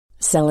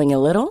Selling a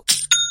little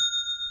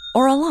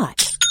or a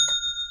lot?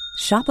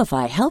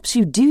 Shopify helps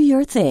you do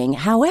your thing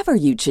however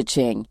you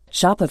cha-ching.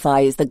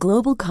 Shopify is the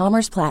global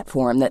commerce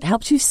platform that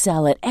helps you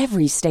sell at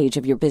every stage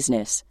of your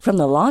business. From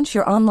the launch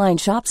your online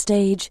shop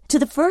stage to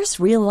the first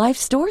real-life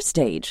store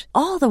stage,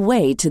 all the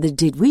way to the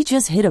did we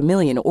just hit a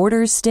million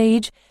orders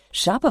stage.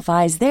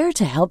 Shopify is there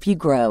to help you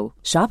grow.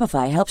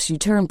 Shopify helps you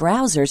turn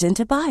browsers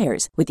into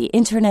buyers with the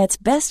internet's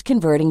best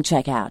converting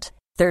checkout.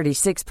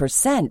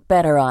 36%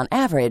 better on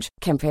average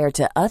compared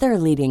to other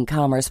leading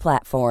commerce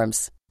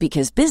platforms.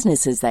 Because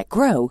businesses that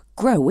grow,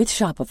 grow with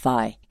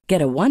Shopify.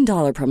 Get a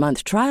 $1 per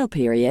month trial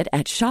period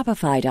at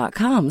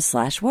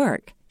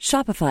shopify.com/work.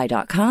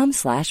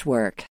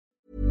 Shopify.com/work.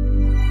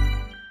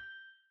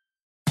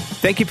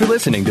 Thank you for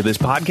listening to this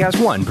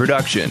Podcast One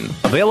production.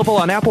 Available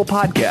on Apple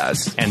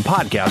Podcasts and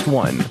Podcast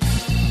One.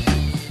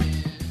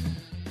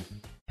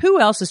 Who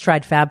else has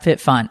tried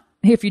FabFitFun?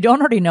 If you don't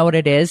already know what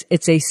it is,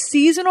 it's a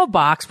seasonal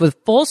box with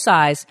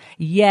full-size,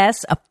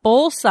 yes, a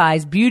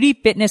full-size beauty,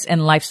 fitness,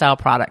 and lifestyle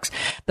products.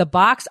 The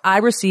box I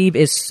receive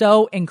is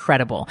so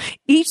incredible.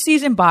 Each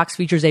season box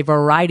features a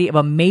variety of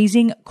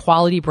amazing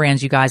quality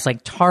brands, you guys,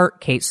 like Tarte,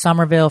 Kate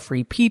Somerville,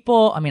 Free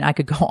People. I mean, I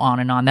could go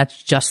on and on.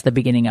 That's just the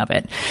beginning of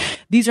it.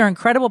 These are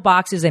incredible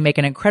boxes. They make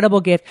an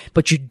incredible gift,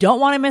 but you don't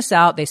want to miss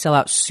out. They sell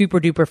out super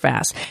duper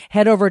fast.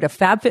 Head over to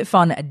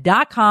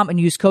fabfitfun.com and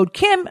use code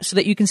Kim so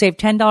that you can save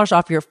 $10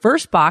 off your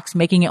first box,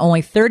 making it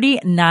only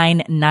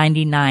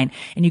 $39.99.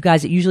 And you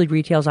guys, it usually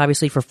retails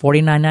obviously for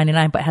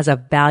 $49.99, but has a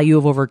value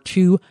of over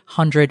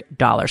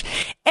 $200.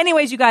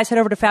 Anyways, you guys, head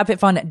over to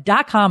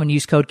fabfitfun.com and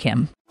use code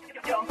Kim.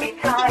 Don't be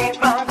tired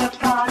from the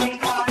party.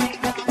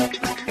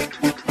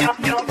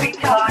 Don't be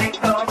tired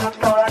from the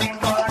party.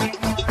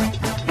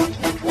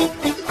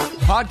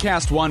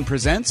 Podcast One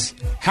presents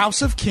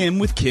House of Kim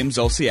with Kim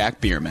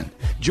Zolciak Biermann.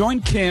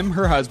 Join Kim,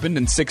 her husband,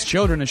 and 6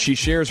 children as she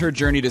shares her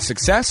journey to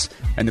success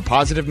and the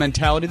positive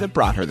mentality that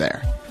brought her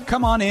there.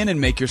 Come on in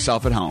and make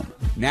yourself at home.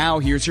 Now,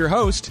 here's your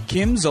host,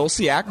 Kim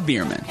Zolciak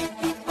Biermann.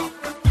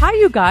 Hi,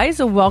 you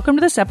guys, and welcome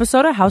to this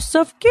episode of House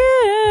of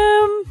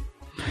Kim.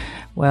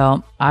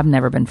 Well, I've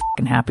never been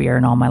fucking happier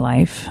in all my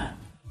life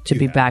to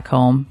be back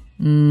home.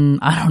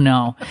 I don't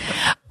know.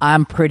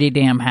 I'm pretty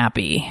damn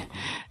happy.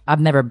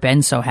 I've never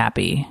been so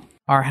happy.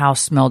 Our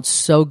house smelled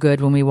so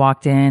good when we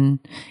walked in.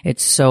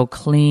 It's so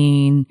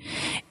clean.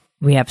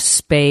 We have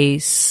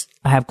space.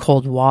 I have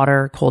cold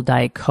water, cold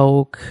Diet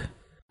Coke.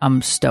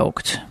 I'm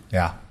stoked.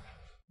 Yeah.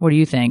 What do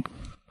you think?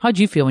 How'd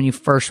you feel when you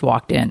first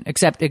walked in?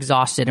 Except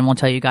exhausted, and we'll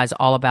tell you guys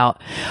all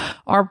about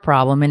our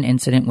problem and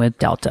incident with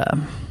Delta.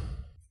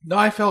 No,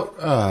 I felt,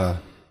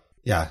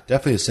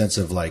 definitely a sense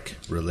of like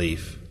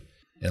relief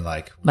and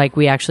like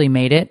we actually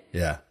made it.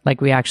 Yeah.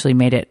 Like we actually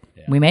made it.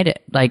 Yeah. We made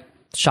it. Like,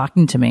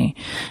 shocking to me.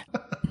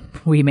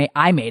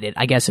 I made it,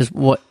 I guess,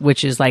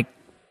 which is like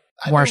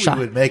more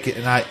shocking. We would make it,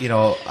 and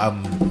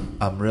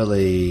I'm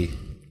really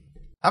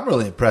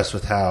impressed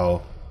with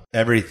how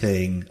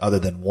everything other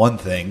than one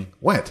thing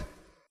went.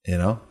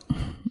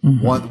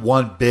 Mm-hmm.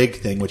 One big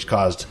thing which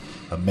caused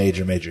a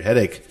major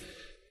headache.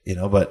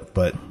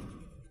 But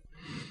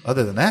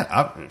other than that,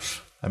 I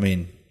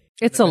mean,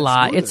 it's a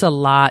lot. It's a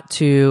lot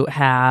to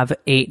have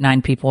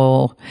 8-9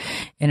 people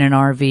in an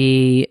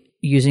RV.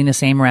 Using the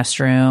same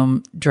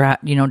restroom,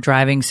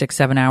 driving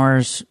 6-7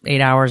 hours,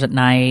 8 hours at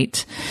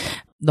night,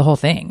 the whole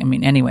thing. I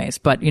mean, anyways,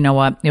 but you know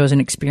what? It was an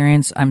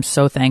experience I'm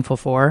so thankful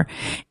for.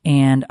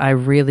 And I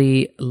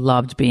really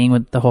loved being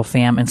with the whole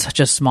fam in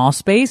such a small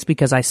space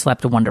because I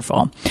slept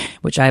wonderful,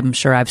 which I'm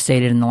sure I've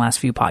stated in the last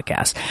few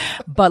podcasts.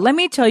 But let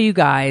me tell you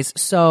guys,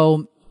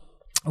 so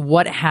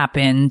what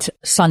happened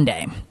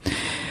Sunday?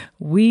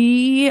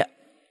 We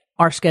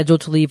are scheduled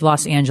to leave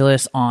Los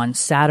Angeles on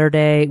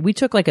Saturday. We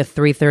took like a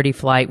 3:30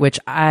 flight, which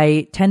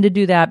I tend to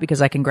do that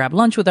because I can grab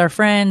lunch with our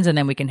friends and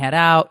then we can head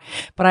out.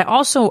 But I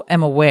also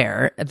am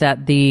aware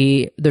that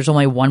there's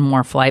only one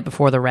more flight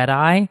before the red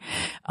eye.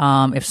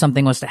 If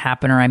something was to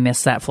happen or I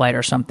miss that flight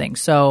or something.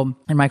 So,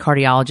 and my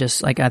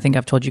cardiologist, like I think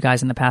I've told you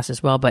guys in the past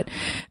as well, but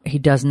he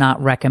does not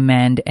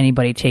recommend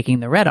anybody taking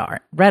the red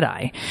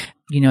eye.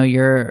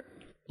 You're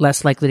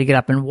less likely to get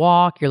up and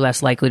walk. You're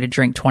less likely to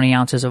drink 20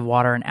 ounces of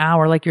water an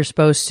hour like you're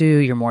supposed to.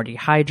 You're more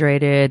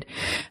dehydrated.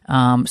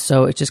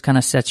 So it just kind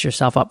of sets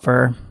yourself up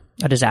for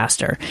a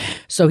disaster.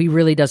 So he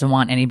really doesn't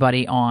want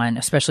anybody on,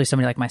 especially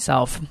somebody like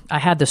myself. I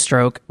had the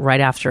stroke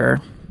right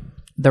after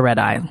the red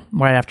eye,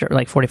 right after,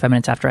 like 45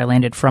 minutes after I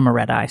landed from a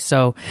red eye.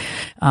 So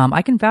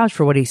I can vouch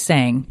for what he's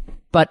saying.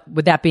 But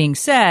with that being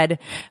said,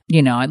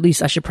 at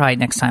least I should probably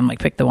next time like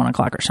pick the 1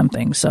 o'clock or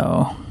something.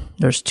 So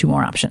there's 2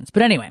 more options.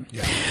 But anyway,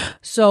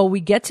 So we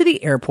get to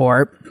the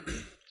airport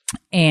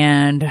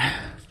and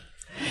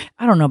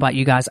I don't know about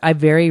you guys. I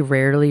very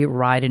rarely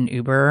ride an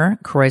Uber.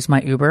 Kroy's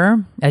my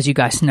Uber, as you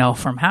guys know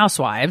from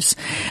Housewives,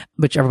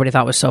 which everybody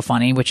thought was so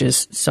funny, which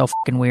is so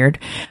fucking weird.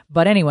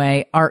 But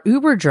anyway, our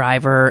Uber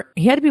driver,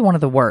 he had to be one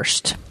of the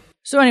worst.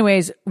 So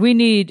anyways, we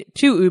need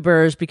 2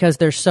 Ubers because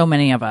there's so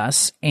many of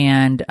us.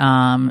 And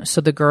so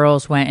the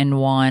girls went in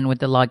one with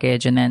the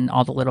luggage and then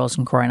all the littles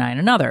and Kroy and I in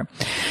another.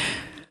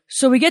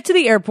 So we get to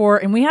the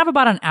airport and we have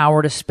about an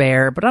hour to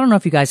spare, but I don't know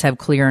if you guys have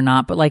Clear or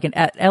not, but like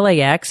at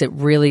LAX, it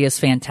really is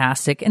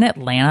fantastic. In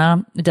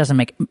Atlanta, it doesn't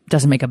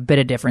make a bit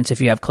of difference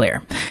if you have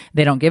Clear.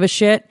 They don't give a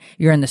shit.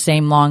 You're in the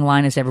same long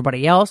line as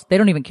everybody else. They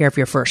don't even care if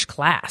you're first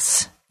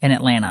class in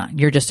Atlanta.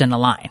 You're just in the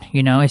line.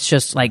 You know, it's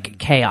just like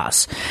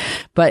chaos.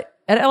 But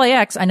at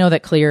LAX, I know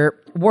that Clear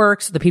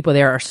works. The people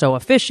there are so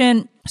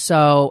efficient.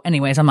 So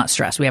anyways, I'm not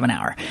stressed. We have an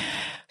hour.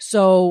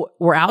 So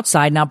we're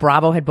outside. Now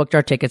Bravo had booked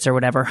our tickets or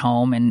whatever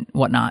home and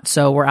whatnot.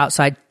 So we're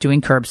outside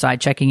doing curbside,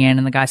 checking in.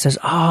 And the guy says,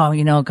 oh,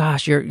 you know,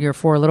 gosh, your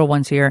 4 little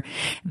ones here.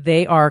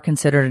 They are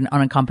considered an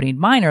unaccompanied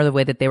minor the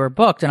way that they were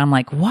booked. And I'm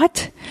like,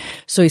 what?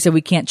 So he said,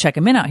 we can't check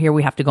them in out here.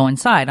 We have to go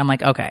inside. I'm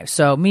like, okay.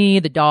 So me,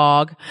 the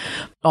dog,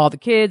 all the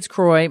kids,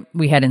 Croy,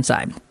 we head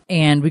inside.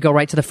 And we go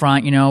right to the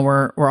front. You know,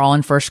 we're all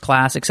in first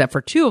class except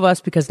for 2 of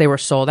us because they were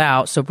sold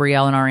out. So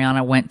Brielle and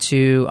Ariana went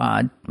to,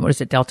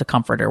 Delta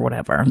Comfort or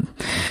whatever.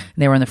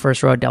 They were in the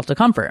first row of Delta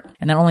Comfort.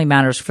 And that only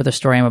matters for the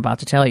story I'm about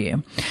to tell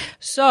you.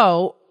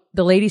 So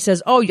the lady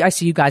says, oh, I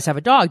see you guys have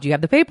a dog. Do you have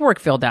the paperwork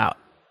filled out?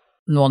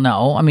 Well,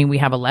 no. I mean, we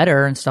have a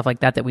letter and stuff like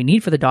that we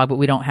need for the dog, but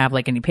we don't have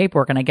like any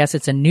paperwork. And I guess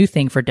it's a new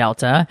thing for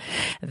Delta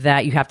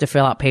that you have to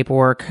fill out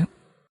paperwork,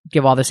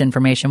 give all this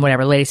information,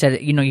 whatever. The lady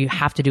said, you know, you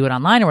have to do it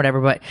online or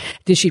whatever, but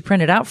did she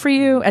print it out for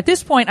you? At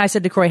this point, I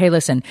said to Croy, hey,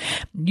 listen,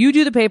 you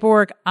do the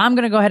paperwork. I'm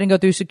going to go ahead and go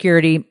through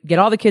security, get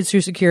all the kids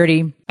through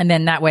security. And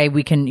then that way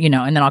we can, you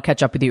know, and then I'll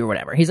catch up with you or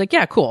whatever. He's like,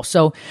 yeah, cool.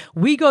 So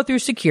we go through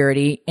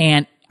security.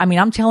 And I mean,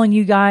 I'm telling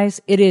you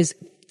guys, it is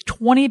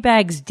 20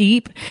 bags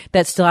deep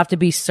that still have to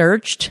be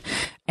searched.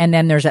 And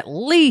then there's at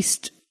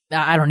least,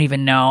 I don't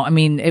even know. I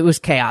mean, it was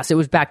chaos. It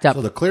was backed up.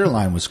 So the Clear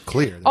line was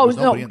clear.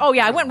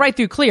 Yeah, I went right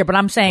through Clear, but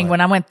I'm saying when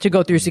I went to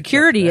go through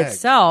security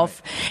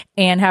itself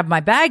and have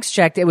my bags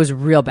checked, it was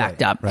real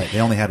backed up. Right.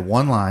 They only had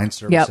one line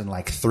servicing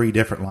like 3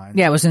 different lines.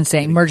 Yeah, it was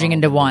insane. Merging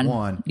into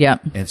one.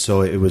 Yep. And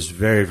so it was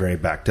very, very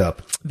backed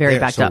up. Very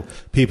backed up.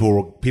 People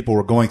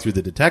were going through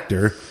the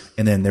detector,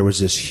 and then there was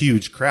this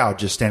huge crowd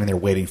just standing there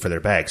waiting for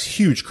their bags.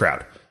 Huge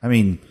crowd. I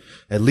mean,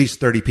 at least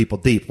 30 people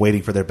deep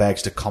waiting for their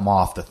bags to come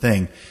off the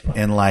thing.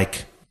 And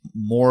like,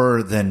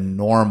 more than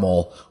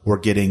normal were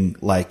getting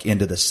like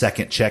into the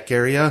second check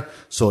area.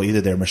 So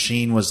either their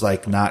machine was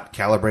like not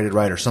calibrated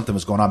right or something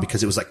was going on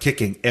because it was like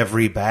kicking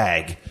every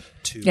bag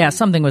to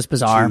something was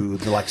bizarre to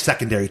the like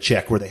secondary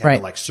check where they had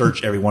to like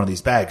search every one of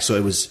these bags. So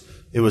it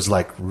was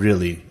like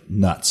really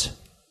nuts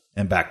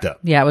and backed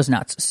up. Yeah, it was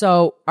nuts.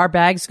 So our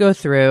bags go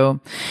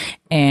through,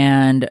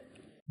 and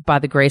by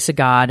the grace of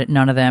God,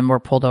 none of them were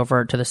pulled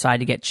over to the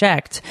side to get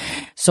checked.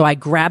 So I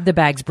grabbed the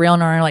bags. Brielle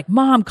and I are like,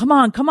 Mom, come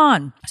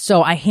on.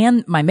 So I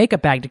hand my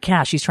makeup bag to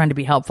Cash. He's trying to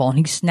be helpful, and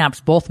he snaps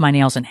both my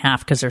nails in half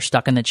because they're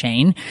stuck in the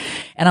chain.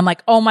 And I'm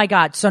like, oh my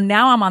God. So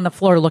now I'm on the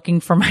floor looking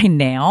for my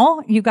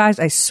nail. You guys,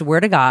 I swear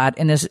to God.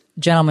 And this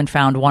gentleman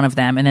found one of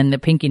them, and then the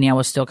pinky nail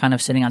was still kind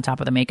of sitting on top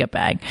of the makeup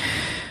bag.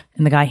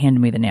 And the guy handed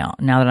me the nail.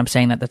 Now that I'm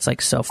saying that, that's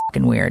like so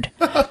fucking weird.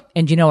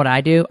 And you know what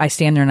I do? I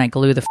stand there and I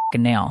glue the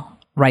fucking nail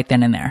right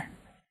then and there.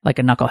 Like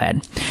a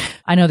knucklehead.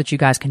 I know that you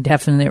guys can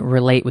definitely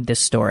relate with this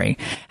story.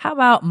 How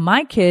about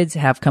my kids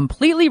have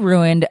completely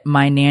ruined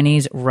my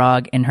nanny's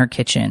rug in her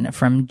kitchen?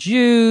 From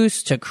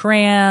juice to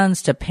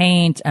crayons to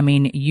paint. I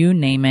mean, you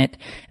name it,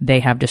 they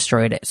have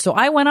destroyed it. So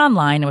I went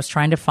online and was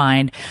trying to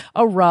find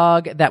a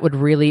rug that would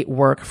really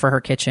work for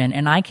her kitchen,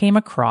 and I came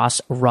across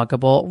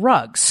Ruggable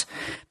rugs.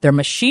 They're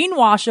machine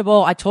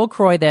washable. I told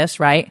Croy this,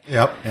 right?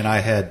 Yep. And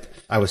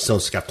I was so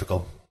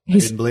skeptical. I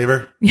didn't believe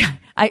her. Yeah.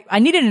 I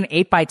needed an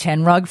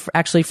 8x10 rug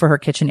for her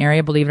kitchen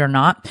area, believe it or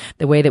not.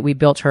 The way that we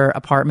built her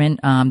apartment,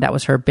 that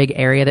was her big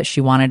area that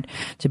she wanted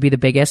to be the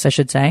biggest, I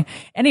should say.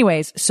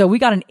 Anyways, so we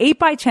got an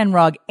 8x10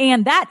 rug,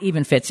 and that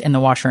even fits in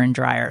the washer and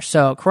dryer.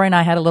 So Croy and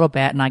I had a little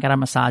bet, and I got a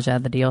massage out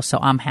of the deal, so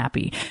I'm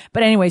happy.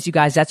 But anyways, you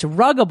guys, that's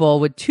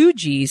Ruggable with 2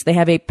 G's. They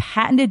have a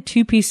patented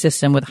 2-piece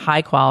system with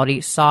high quality,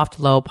 soft,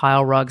 low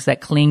pile rugs that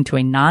cling to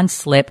a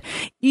non-slip,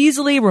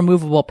 easily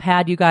removable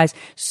pad, you guys.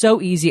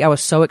 So easy. I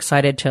was so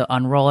excited to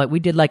unroll it. We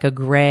did like a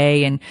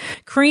gray and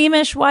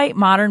creamish white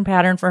modern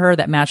pattern for her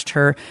that matched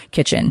her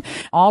kitchen.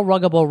 All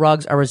Ruggable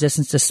rugs are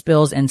resistant to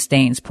spills and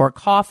stains. Pour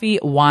coffee,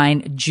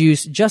 wine,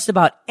 juice, just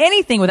about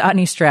anything without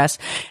any stress.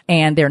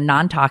 And they're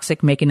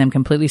non-toxic, making them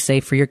completely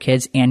safe for your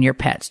kids and your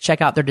pets.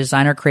 Check out their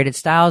designer created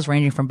styles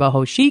ranging from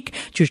boho chic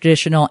to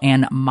traditional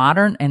and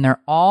modern. And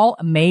they're all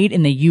made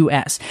in the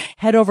U.S.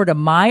 Head over to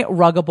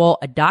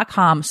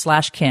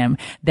myruggable.com/Kim.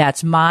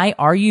 That's my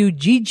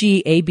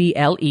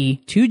RUGGABLE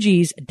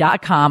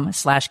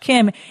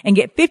 2Gs.com/Kim and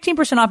get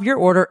 15% off your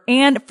order,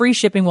 and free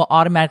shipping will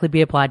automatically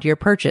be applied to your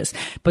purchase.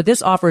 But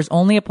this offer is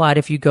only applied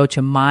if you go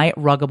to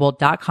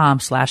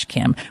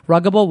myruggable.com/Kim.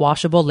 Ruggable,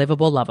 washable,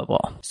 livable,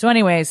 lovable. So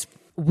anyways,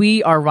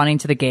 we are running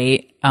to the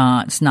gate.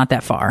 It's not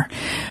that far.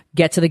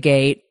 Get to the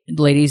gate.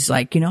 The lady's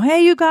like,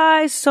 hey, you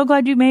guys, so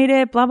glad you made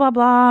it, blah, blah,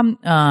 blah.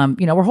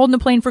 We're holding the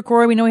plane for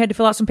Corey. We know we had to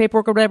fill out some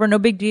paperwork or whatever. No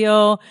big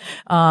deal.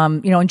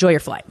 Enjoy your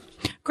flight.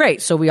 great.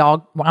 So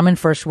we're in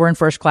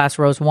first class,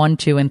 rows 1,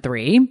 2, and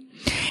 3.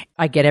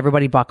 I get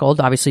everybody buckled,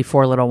 obviously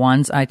 4 little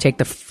ones. I take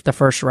the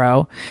first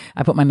row.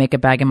 I put my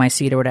makeup bag in my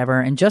seat or whatever.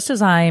 And just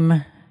as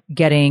I'm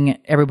getting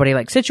everybody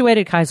like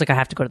situated, Kaya's like, I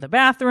have to go to the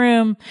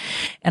bathroom.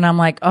 And I'm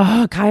like,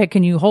 oh, Kaya,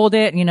 can you hold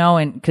it? You know,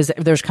 and cause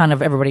there's kind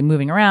of everybody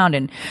moving around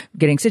and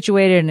getting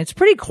situated, and it's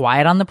pretty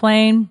quiet on the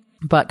plane.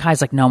 But Kai's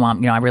like, no,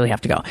 Mom, I really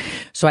have to go.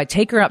 So I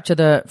take her up to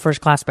the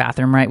first class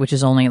bathroom, right, which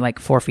is only like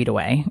 4 feet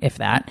away, if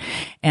that.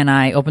 And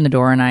I open the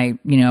door and I,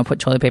 put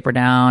toilet paper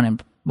down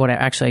and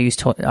I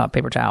used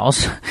paper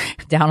towels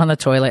down on the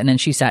toilet, and then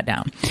she sat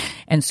down.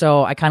 And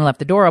so I kind of left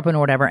the door open or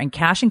whatever, and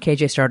Cash and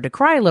KJ started to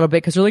cry a little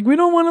bit because they're like, we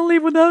don't want to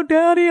leave without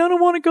Daddy. I don't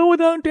want to go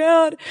without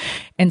Dad.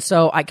 And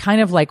so I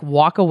kind of like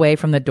walk away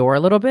from the door a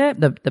little bit,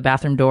 the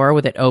bathroom door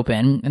with it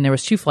open. And there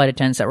was 2 flight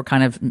attendants that were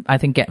kind of, I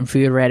think, getting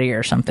food ready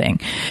or something.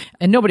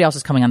 And nobody else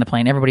is coming on the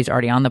plane. Everybody's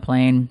already on the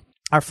plane.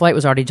 Our flight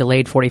was already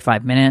delayed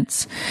 45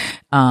 minutes.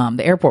 The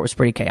airport was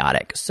pretty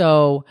chaotic.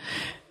 So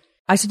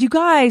I said, you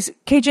guys,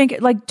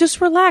 KJ, like,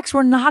 just relax.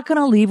 We're not going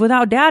to leave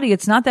without Daddy.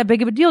 It's not that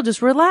big of a deal.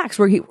 Just relax.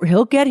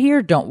 He'll get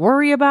here. Don't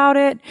worry about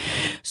it.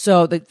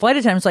 So the flight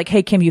attendant's like,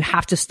 hey, Kim, you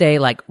have to stay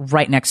like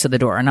right next to the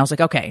door. And I was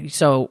like, okay.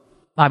 So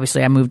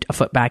obviously I moved a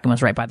foot back and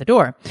was right by the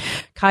door.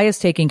 Kaya's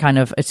taking kind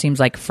of, it seems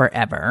like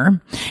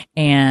forever.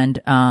 And,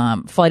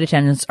 flight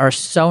attendants are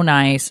so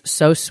nice,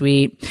 so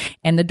sweet.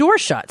 And the door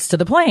shuts to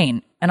the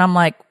plane. And I'm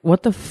like,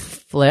 what the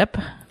flip?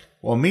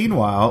 Well,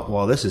 meanwhile,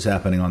 while this is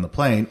happening on the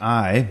plane,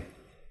 I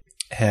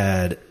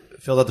had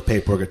filled out the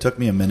paperwork. It took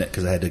me a minute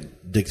because I had to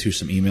dig through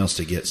some emails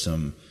to get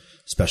some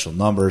special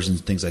numbers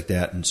and things like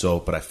that. And so,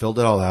 but I filled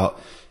it all out,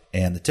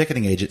 and the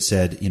ticketing agent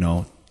said,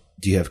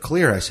 do you have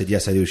clear? I said,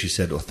 yes, I do. She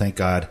said, well, thank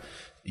God,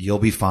 you'll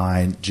be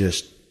fine.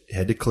 Just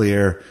head to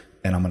clear,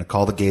 and I'm going to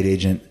call the gate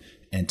agent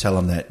and tell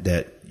him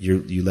that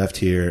you left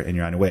here and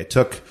you're on your way. It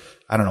took,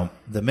 I don't know,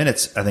 the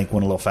minutes I think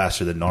went a little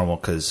faster than normal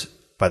because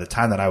by the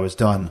time that I was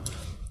done,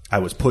 I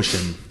was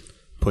pushing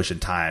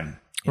time.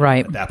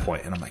 Right. At that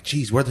point. And I'm like,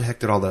 geez, where the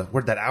heck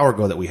where'd that hour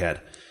go that we had?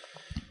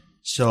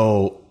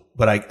 So,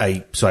 but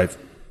I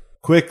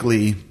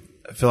quickly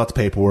fill out the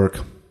paperwork,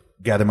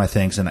 gather my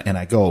things, and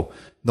I go.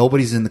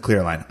 Nobody's in the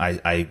clear line.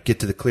 I get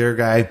to the clear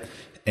guy,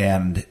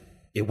 and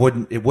it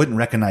wouldn't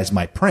recognize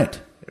my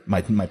print,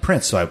 my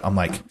print. So I'm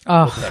like,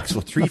 oh, so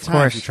 3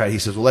 times we tried. He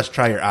says, well, let's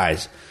try your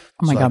eyes.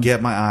 Oh my God. I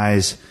get my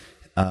eyes.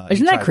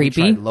 Isn't that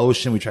creepy? We tried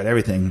lotion. We tried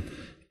everything,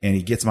 and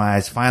he gets my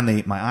eyes.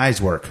 Finally, my eyes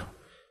work.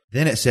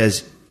 Then it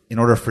says, in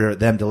order for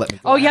them to let me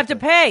go. Oh, you have to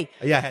pay.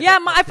 Yeah.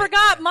 I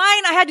forgot.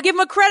 Mine, I had to give him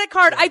a credit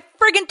card. I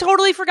friggin'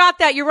 totally forgot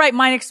that. You're right.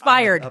 Mine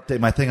expired. Update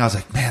my thing. I was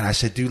like, man, I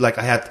said, dude, like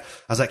I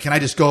was like, can I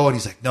just go? And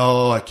he's like,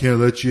 no, I can't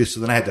let you. So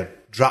then I had to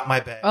drop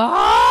my bag,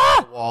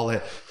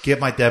 wallet,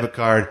 get my debit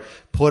card,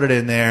 put it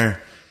in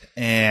there.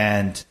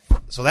 And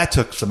so that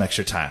took some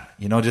extra time,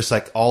 just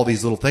like all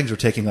these little things were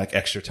taking like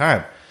extra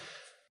time.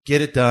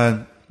 Get it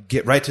done,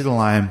 get right to the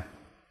line.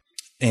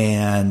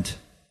 And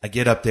I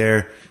get up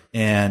there.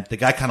 And the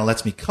guy kind of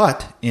lets me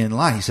cut in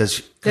line. He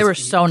says they were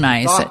so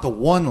nice. He thought the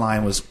one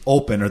line was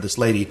open, or this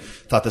lady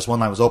thought this one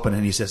line was open,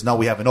 and he says, "No,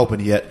 we haven't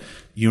opened yet."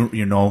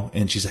 You know.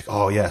 And she's like,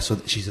 "Oh yeah." So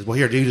she says, "Well,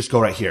 here, you just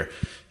go right here."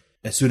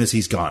 As soon as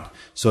he's gone,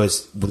 so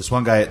this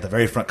one guy at the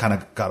very front kind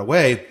of got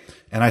away,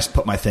 and I just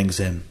put my things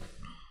in,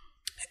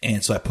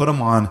 and so I put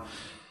them on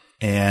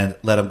and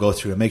let him go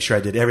through and make sure I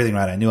did everything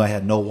right. I knew I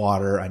had no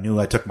water. I knew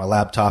I took my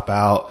laptop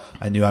out.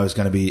 I knew I was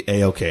going to be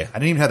A-okay. I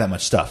didn't even have that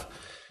much stuff,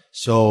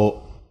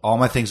 so all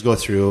my things go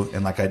through,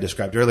 and like I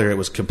described earlier, it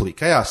was complete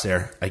chaos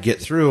there. I get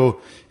through,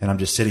 and I'm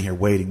just sitting here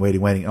waiting.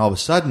 And all of a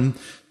sudden,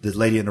 the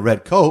lady in the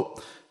red coat,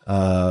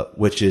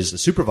 which is the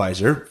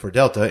supervisor for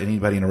Delta, and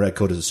anybody in a red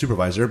coat is a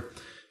supervisor,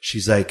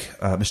 she's like,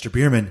 Mr.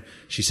 Bierman,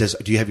 she says,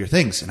 do you have your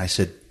things? And I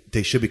said,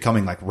 they should be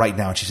coming like right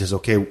now. And she says,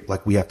 okay,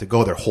 like we have to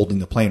go. They're holding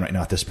the plane right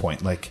now at this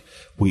point. Like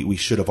we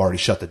should have already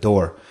shut the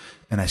door.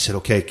 And I said,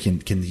 okay,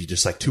 can you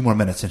just like 2 more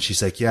minutes? And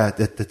she's like, yeah,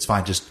 that's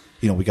fine. Just,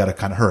 we got to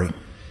kind of hurry.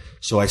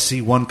 So I see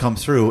one come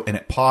through, and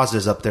it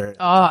pauses up there.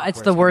 Oh,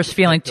 it's the worst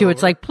feeling, too.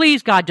 It's like,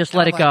 please, God, just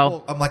let it go.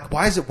 Well, I'm like,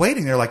 why is it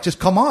waiting? They're like, just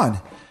come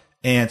on.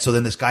 And so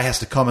then this guy has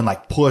to come and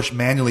like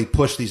manually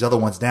push these other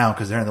ones down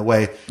because they're in the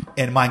way,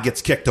 and mine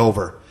gets kicked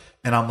over.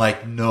 And I'm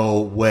like,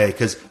 no way.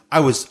 Because I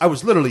was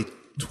literally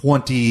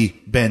 20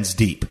 bends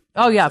deep.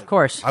 Oh, yeah, of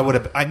course.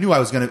 I knew I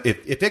was going to,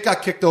 if it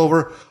got kicked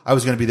over, I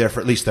was going to be there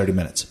for at least 30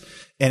 minutes.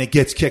 And it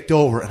gets kicked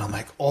over, and I'm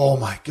like, oh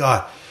my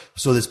God.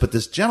 So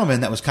this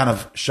gentleman that was kind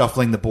of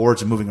shuffling the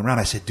boards and moving around,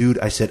 I said, dude,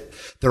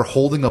 they're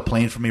holding a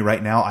plane for me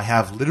right now. I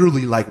have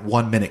literally like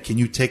 1 minute. Can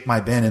you take my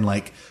bin and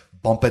like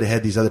bump it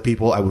ahead these other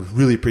people? I would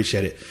really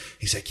appreciate it.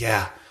 He's like,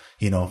 yeah,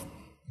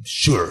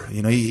 sure.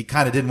 He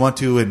kind of didn't want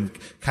to and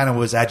kind of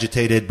was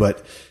agitated,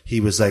 but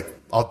he was like,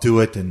 I'll do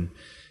it. And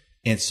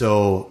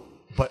so,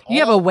 but you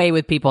have a way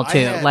with people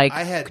too.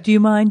 Do you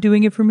mind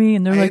doing it for me?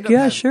 And they're like,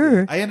 yeah,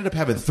 sure. I ended up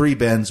having 3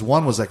 bins.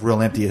 One was like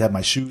real empty. It had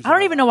my shoes. I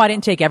don't even know why I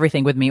didn't take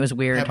everything with me. It was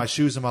weird. I had my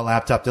shoes and my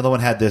laptop. The other one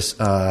had this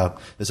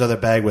other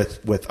bag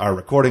with our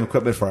recording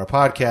equipment for our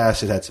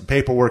podcast. It had some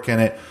paperwork in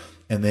it.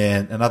 And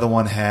then another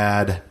one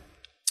had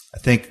I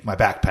think, my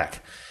backpack.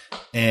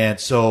 And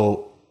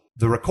so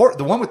the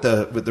one with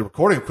the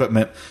recording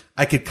equipment,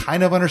 I could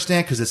kind of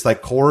understand because it's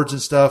like cords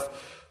and stuff,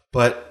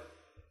 but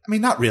I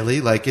mean, not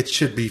really. Like, it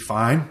should be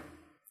fine.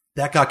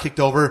 That got kicked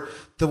over.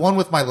 The one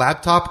with my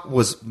laptop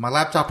was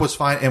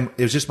fine, and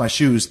it was just my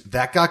shoes.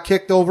 That got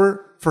kicked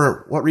over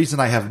for what reason,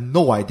 I have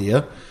no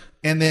idea.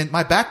 And then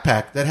my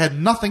backpack that had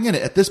nothing in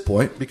it at this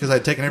point because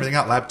I'd taken everything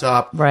out,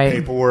 laptop,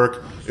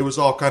 paperwork. It was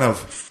all kind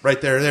of right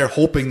there,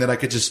 hoping that I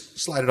could just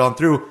slide it on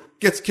through.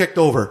 Gets kicked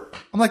over.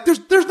 I'm like, there's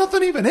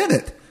nothing even in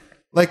it.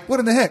 Like, what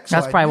in the heck? So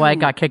that's probably why it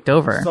got kicked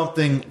over.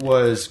 Something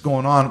was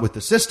going on with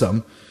the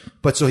system.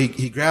 But so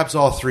he grabs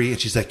all three, and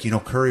she's like,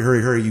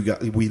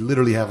 hurry. We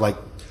literally have like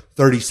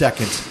 30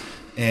 seconds.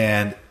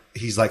 And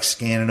he's like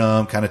scanning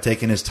them, kind of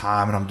taking his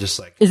time, and I'm just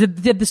like,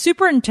 did the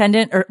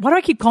superintendent, or why do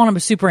I keep calling him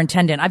a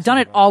superintendent? I've done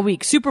it all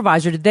week.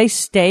 Supervisor, did they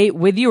stay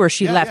with you, or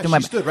she left? Yeah,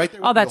 she stood right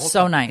there. Oh, that's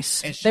so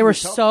nice. They were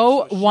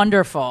so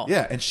wonderful.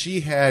 Yeah, and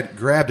she had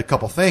grabbed a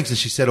couple things, and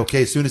she said,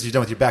 "Okay, as soon as you're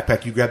done with your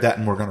backpack, you grab that,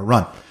 and we're going to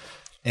run."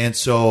 And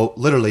so,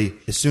 literally,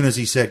 as soon as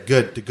he said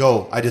 "good to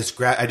go," I just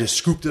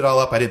scooped it all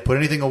up. I didn't put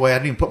anything away. I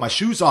didn't even put my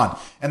shoes on,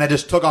 and I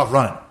just took off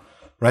running.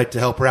 Right, to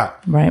help her out.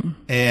 Right.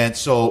 And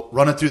so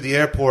running through the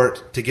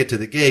airport to get to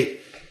the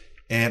gate,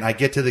 and I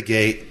get to the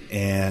gate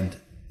and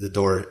the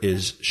door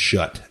is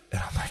shut.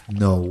 And I'm like,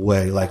 no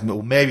way. Like,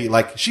 maybe,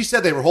 like, she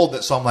said they were holding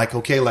it. So I'm like,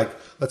 okay, like,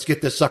 let's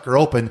get this sucker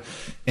open.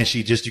 And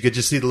you could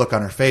just see the look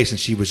on her face. And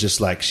she was just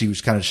like, she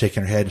was kind of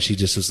shaking her head. And she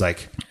just was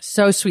like,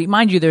 so sweet.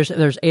 Mind you, there's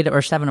 8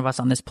 or 7 of us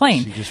on this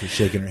plane. She just was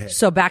shaking her head.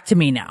 So back to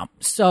me now.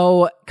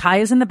 So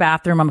Kaya's in the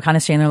bathroom. I'm kind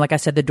of standing there. Like I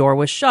said, the door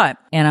was shut.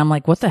 And I'm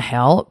like, what the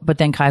hell? But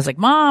then Kaya's like,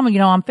 Mom,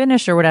 I'm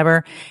finished or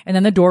whatever. And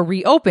then the door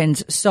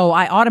reopens. So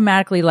I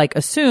automatically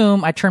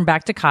assume I turn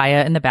back to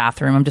Kaya in the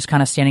bathroom. I'm just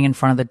kind of standing in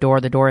front of the door.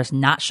 The door is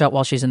not shut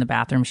while she's in the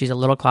bathroom. She's a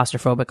little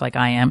claustrophobic like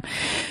I am.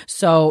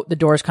 So the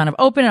door is kind of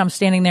open and I'm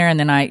standing there, and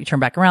then I turn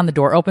back around. The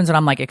door opens and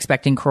I'm like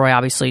expecting Croy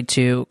obviously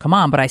to come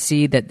on, but I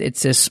see that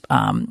it's this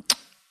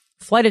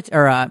flight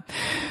or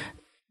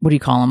what do you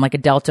call him? Like a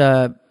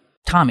Delta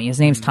Tommy.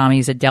 His name's Tommy.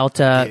 He's a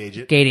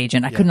Delta gate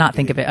agent. I could not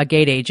think of it. A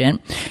gate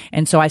agent.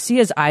 And so I see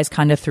his eyes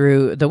kind of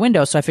through the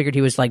window. So I figured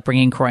he was like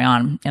bringing Croy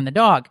on and the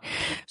dog.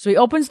 So he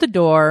opens the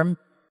door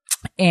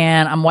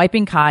and I'm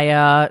wiping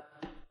Kaya,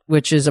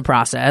 which is a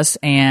process.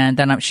 And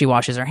then she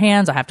washes her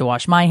hands. I have to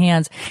wash my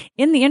hands.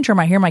 In the interim,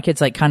 I hear my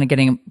kids like kind of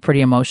getting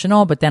pretty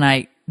emotional, but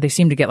then they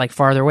seem to get like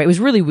farther away. It was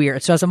really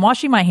weird. So as I'm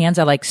washing my hands,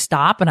 I like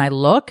stop and I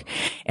look,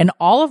 and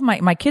all of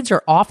my kids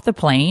are off the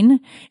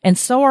plane, and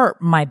so are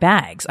my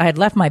bags. I had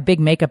left my big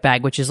makeup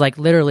bag, which is like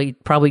literally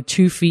probably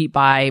 2 feet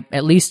by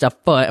at least a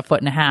foot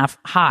and a half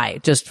high,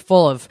 just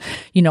full of,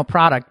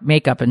 product,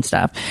 makeup and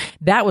stuff.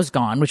 That was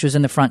gone, which was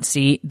in the front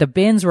seat. The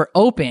bins were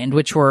opened,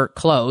 which were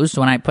closed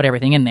when I put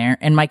everything in there,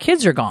 and my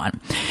kids are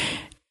gone.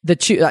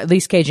 At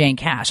least KJ and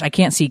Cash. I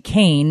can't see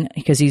Kane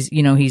because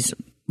he's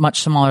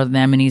much smaller than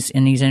them, and he's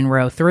in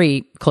row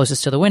 3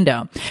 closest to the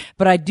window.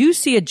 But I do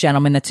see a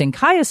gentleman that's in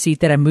Kaya's seat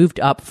that I moved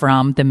up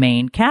from the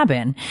main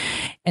cabin.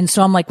 And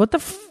so I'm like, what the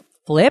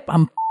flip?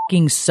 I'm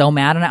fucking so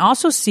mad. And I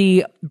also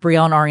see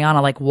Brielle and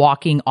Ariana like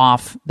walking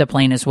off the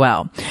plane as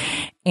well.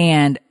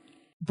 And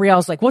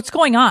Brielle's like, what's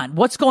going on?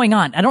 What's going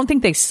on? I don't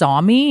think they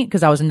saw me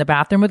because I was in the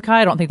bathroom with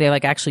Kai. I don't think they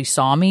like actually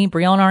saw me,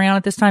 Brielle and Ariana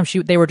at this time.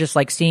 They were just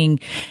like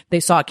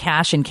they saw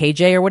Cash and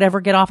KJ or whatever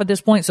get off at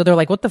this point. So they're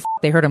like, what the f-?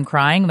 They heard him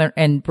crying.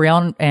 And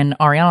Brielle and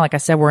Ariana, like I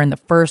said, were in the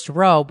first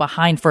row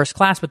behind first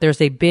class, but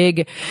there's a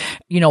big,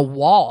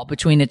 wall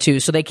between the two.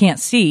 So they can't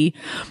see.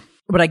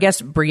 But I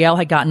guess Brielle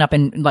had gotten up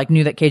and like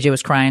knew that KJ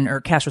was crying or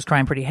Cash was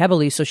crying pretty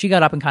heavily. So she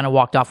got up and kind of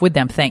walked off with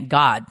them. Thank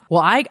God.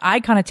 Well, I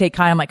kind of take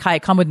Kai. I'm like, Kai,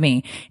 come with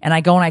me. And I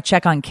go and I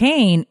check on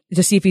Kane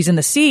to see if he's in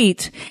the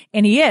seat.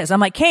 And he is. I'm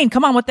like, Kane,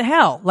 come on. What the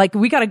hell? Like,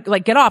 we got to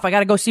like get off. I got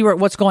to go see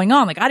what's going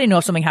on. Like, I didn't know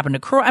if something happened to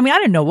Croy. I mean, I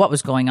didn't know what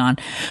was going on.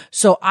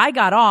 So I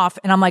got off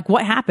and I'm like,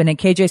 what happened? And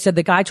KJ said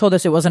the guy told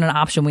us it wasn't an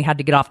option. We had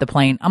to get off the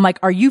plane. I'm like,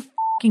 are you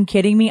fucking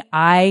kidding me?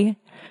 I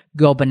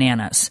go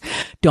bananas.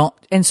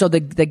 And so the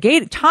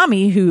gate,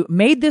 Tommy, who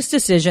made this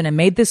decision and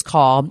made this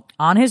call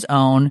on his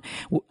own,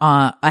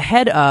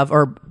 ahead of,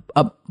 or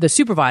the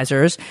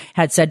supervisors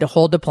had said to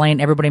hold the plane.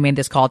 Everybody made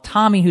this call.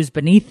 Tommy, who's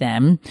beneath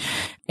them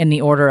in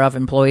the order of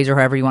employees or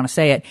however you want to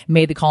say it,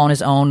 made the call on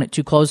his own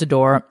to close the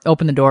door,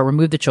 open the door,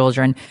 remove the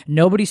children.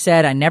 Nobody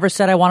said, I never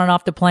said I wanted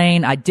off the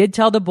plane. I did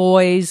tell the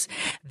boys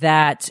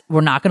that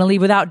we're not going to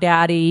leave without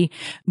daddy,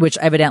 which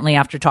evidently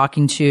after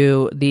talking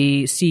to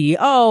the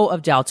CEO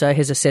of Delta,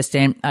 his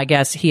assistant, I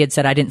guess he had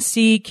said, I didn't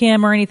see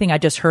Kim or anything. I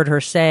just heard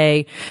her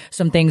say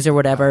some things or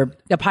whatever.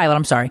 The pilot,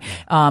 I'm sorry.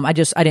 I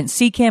didn't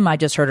see Kim. I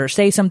just heard her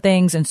say some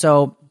things. And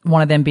so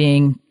one of them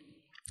being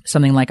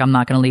something like, I'm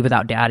not going to leave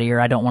without daddy, or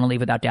I don't want to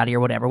leave without daddy, or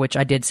whatever, which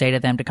I did say to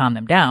them to calm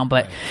them down,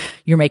 but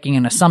you're making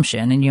an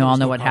assumption, and you all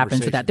know what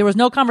happens with that. There was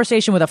no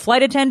conversation with a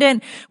flight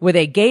attendant, with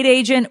a gate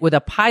agent, with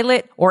a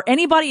pilot, or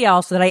anybody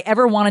else that I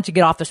ever wanted to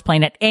get off this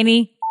plane at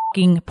any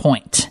fucking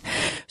point.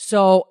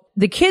 So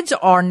the kids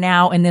are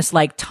now in this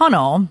like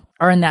tunnel,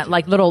 or in that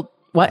like little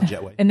what?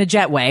 Jetway. In the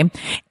jetway.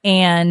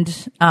 And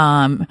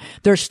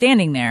they're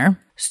standing there.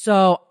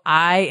 So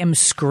I am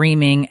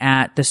screaming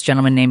at this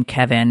gentleman named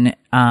Kevin.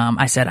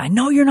 I said, I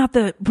know you're not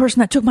the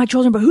person that took my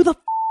children, but who the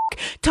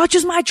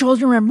touches my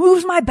children,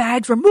 removes my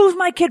bags, removes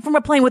my kid from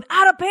a plane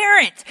without a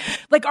parent?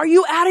 Like, are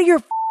you out of your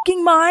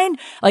fucking mind?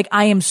 Like,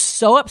 I am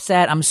so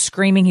upset. I'm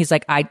screaming. He's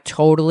like, I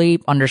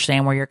totally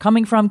understand where you're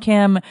coming from,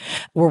 Kim.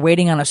 We're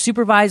waiting on a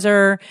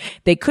supervisor.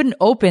 They couldn't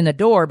open the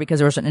door because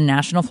there was an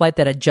international flight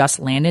that had just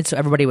landed. So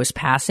everybody was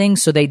passing.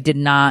 So they did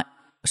not.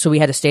 So we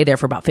had to stay there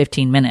for about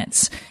 15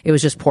 minutes. It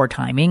was just poor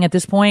timing at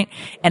this point.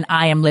 And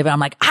I am living. I'm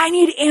like, I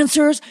need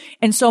answers.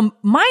 And so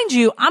mind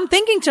you, I'm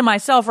thinking to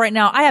myself right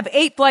now, I have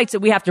 8 flights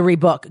that we have to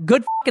rebook.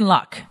 Good fucking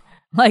luck.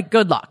 Like,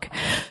 good luck.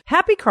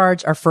 Happy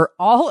cards are for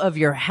all of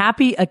your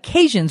happy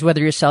occasions,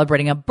 whether you're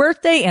celebrating a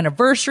birthday,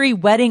 anniversary,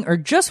 wedding, or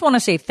just want to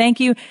say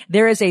thank you.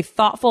 There is a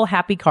thoughtful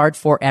happy card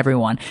for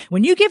everyone.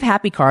 When you give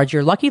happy cards,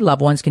 your lucky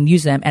loved ones can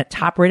use them at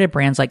top-rated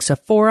brands like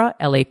Sephora,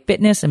 LA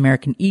Fitness,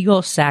 American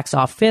Eagle, Saks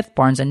Off Fifth,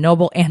 Barnes &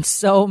 Noble, and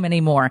so many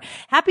more.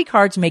 Happy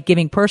cards make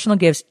giving personal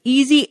gifts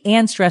easy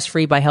and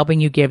stress-free by helping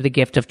you give the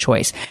gift of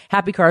choice.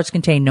 Happy cards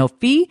contain no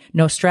fee,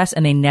 no stress,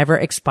 and they never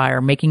expire,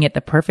 making it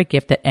the perfect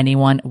gift that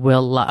anyone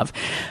will love.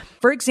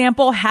 For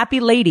example,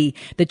 Happy Lady,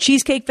 The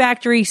Cheesecake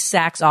Factory,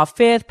 Saks Off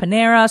Fifth,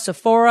 Panera,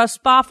 Sephora,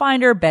 Spa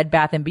Finder, Bed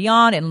Bath &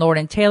 Beyond, and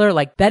Lord & Taylor.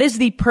 Like, that is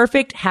the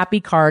perfect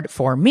happy card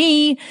for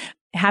me.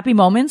 Happy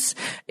Moments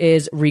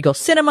is Regal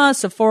Cinema,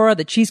 Sephora,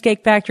 The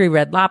Cheesecake Factory,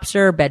 Red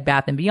Lobster, Bed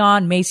Bath &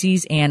 Beyond,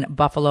 Macy's, and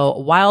Buffalo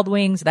Wild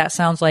Wings. That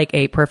sounds like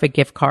a perfect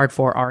gift card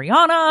for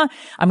Ariana.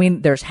 I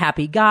mean, there's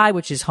Happy Guy,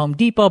 which is Home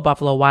Depot,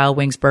 Buffalo Wild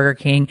Wings, Burger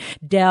King,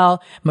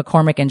 Dell,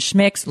 McCormick and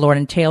Schmick's,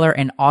 Lord & Taylor,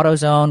 and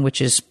AutoZone,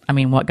 which is, I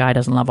mean, what guy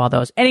doesn't love all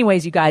those?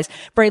 Anyways, you guys,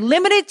 for a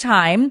limited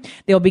time,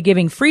 they'll be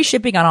giving free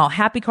shipping on all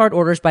Happy Card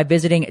orders by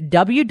visiting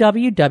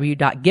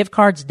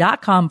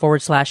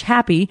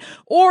www.giftcards.com/happy,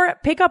 or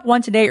pick up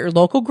one today at your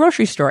local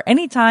grocery store.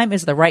 Anytime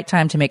is the right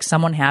time to make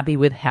someone happy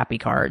with Happy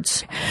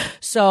Cards.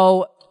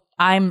 So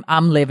I'm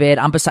livid.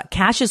 I'm beside.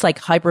 Cash is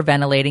like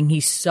hyperventilating.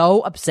 He's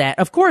so upset.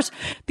 Of course,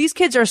 these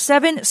kids are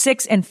 7,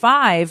 6, and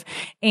 5,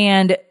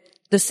 and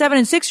the 7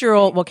 and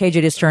 6-year-old, well,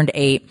 KJ just turned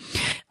 8.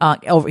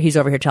 He's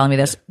over here telling me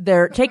this.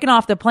 They're taken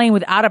off the plane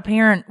without a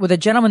parent, with a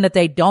gentleman that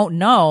they don't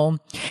know.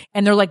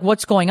 And they're like,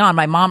 what's going on?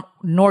 My mom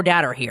nor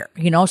dad are here,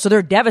 you know? So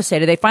they're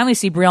devastated. They finally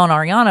see Brielle and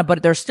Ariana,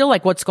 but they're still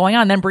like, what's going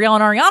on? Then Brielle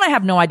and Ariana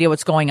have no idea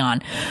what's going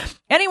on.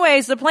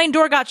 Anyways, the plane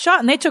door got shut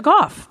and they took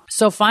off.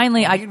 So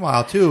finally,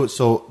 meanwhile, too,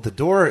 so the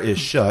door is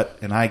shut,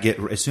 and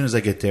as soon as I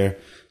get there,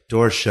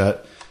 door's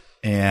shut,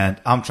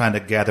 and I'm trying to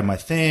gather my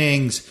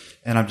things.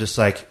 And I'm just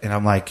like, and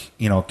I'm like,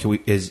 you know, can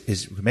we,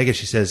 is Megan,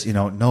 she says, you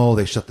know, no,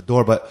 they shut the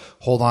door, but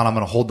hold on, I'm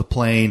going to hold the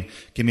plane.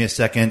 Give me a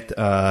second.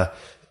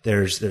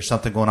 There's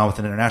something going on with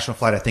an international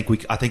flight. I think we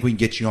can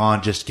get you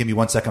on. Just give me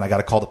 1 second. I got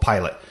to call the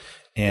pilot.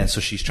 And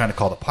so she's trying to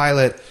call the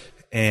pilot.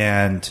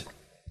 And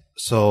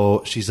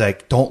so she's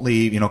like, don't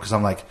leave, you know, cause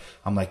I'm like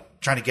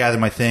trying to gather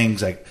my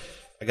things. Like,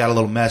 I got a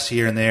little mess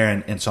here and there.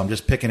 And so I'm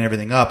just picking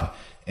everything up.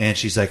 And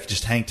she's like,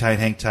 just hang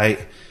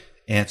tight.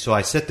 And so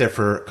I sit there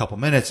for a couple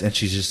minutes, and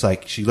she's just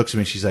like, she looks at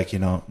me and she's like, you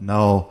know,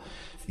 no,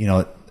 you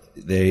know,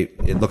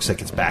 it looks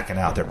like it's backing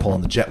out. They're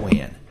pulling the jetway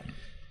in.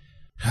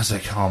 I was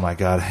like, oh my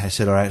God. I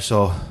said, all right.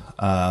 So,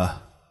 I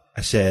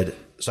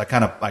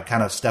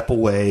kind of step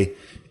away,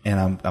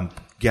 and I'm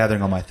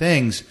gathering all my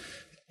things.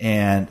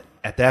 And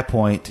at that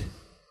point,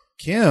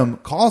 Kim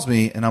calls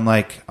me, and I'm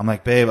like,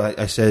 babe,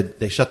 I said,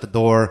 they shut the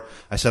door.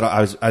 I said,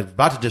 I was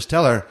about to just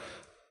tell her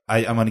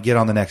I'm going to get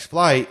on the next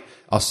flight.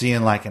 I'll see you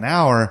in like an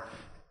hour.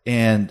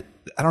 And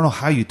I don't know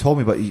how you told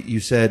me, but you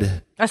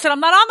said... I said, I'm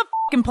not on the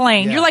fucking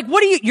plane. Yeah. You're like,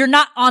 you're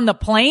not on the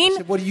plane? I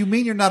said, what do you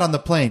mean you're not on the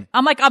plane?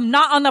 I'm like, I'm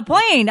not on the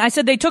plane. I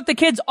said, they took the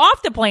kids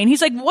off the plane.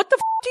 He's like, what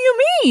the do you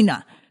mean?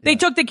 They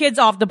took the kids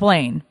off the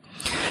plane.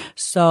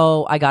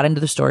 So I got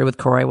into the story with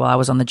Croy while I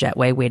was on the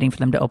jetway waiting for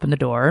them to open the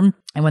door.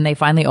 And when they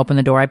finally opened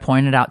the door, I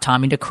pointed out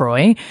Tommy to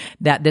Croy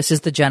that this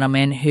is the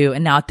gentleman who,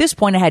 and now at this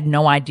point I had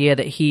no idea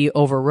that he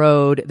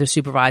overrode the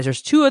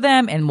supervisors, 2 of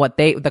them, and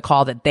the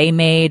call that they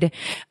made.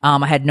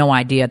 I had no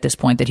idea at this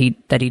point that he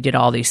did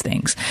all these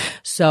things.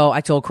 So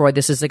I told Croy,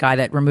 this is the guy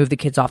that removed the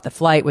kids off the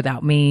flight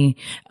without me.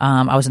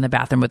 I was in the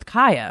bathroom with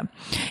Kaya.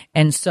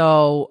 And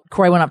so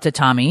Croy went up to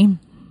Tommy.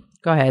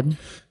 Go ahead.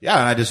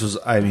 Yeah,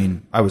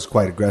 and I was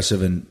quite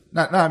aggressive, and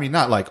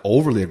not like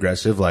overly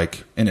aggressive,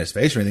 like in his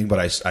face or anything, but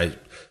I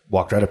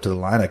walked right up to the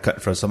line. I cut in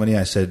front of somebody.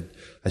 I said,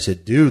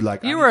 dude,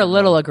 like, you were a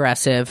little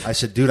aggressive. I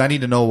said, dude, I need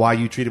to know why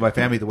you treated my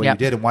family the way you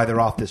did, and why they're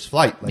off this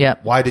flight.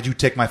 Like, why did you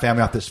take my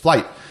family off this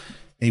flight? And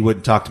he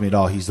wouldn't talk to me at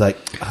all. He's like,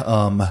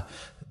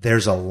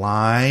 there's a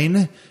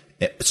line.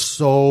 It's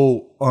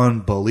so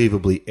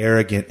unbelievably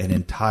arrogant and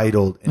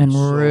entitled and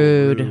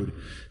rude.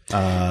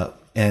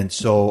 And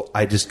so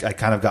I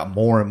kind of got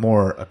more and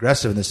more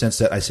aggressive in the sense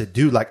that I said,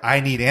 dude, like, I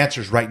need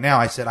answers right now.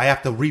 I said, I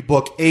have to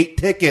rebook 8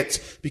 tickets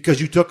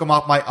because you took them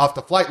off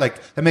the flight. Like,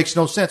 that makes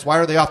no sense. Why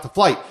are they off the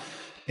flight?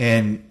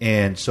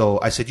 And so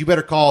I said, you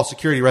better call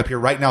security rep here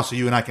right now so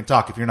you and I can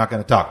talk if you're not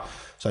going to talk.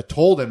 So I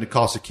told him to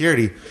call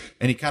security,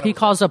 and he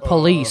calls the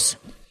police.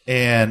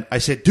 And I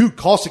said, dude,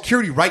 call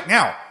security right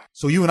now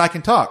so you and I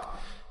can talk.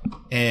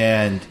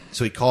 And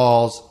so he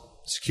calls,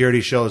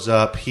 security shows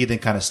up. He then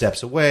kind of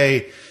steps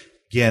away,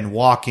 again,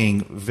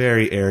 walking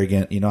very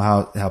arrogant. You know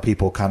how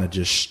people kind of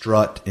just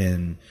strut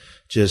and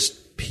just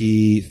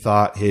he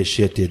thought his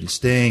shit didn't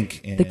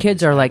stink. And the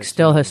kids are like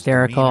still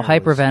hysterical,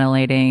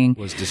 hyperventilating,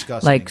 was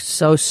disgusting. Like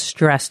so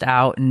stressed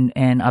out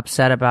and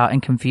upset about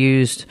and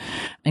confused.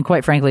 And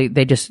quite frankly,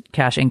 they just,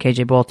 Cash and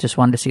KJ both just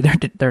wanted to see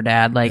their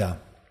dad. Like, yeah.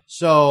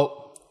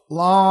 So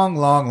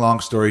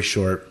long story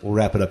short, we'll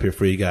wrap it up here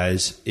for you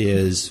guys,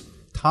 is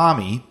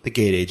Tommy, the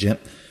gate agent,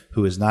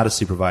 who is not a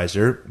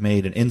supervisor,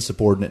 made an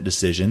insubordinate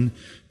decision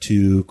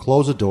to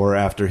close a door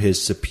after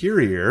his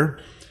superior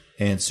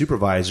and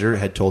supervisor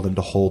had told him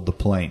to hold the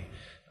plane.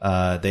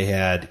 They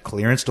had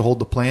clearance to hold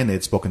the plane. They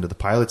had spoken to the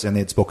pilots and they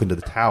had spoken to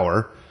the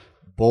tower.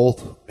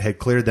 Both had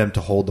cleared them to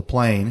hold the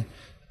plane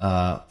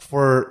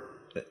for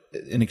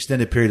an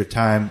extended period of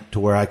time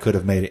to where I could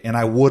have made it. And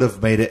I would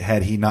have made it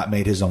had he not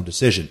made his own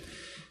decision.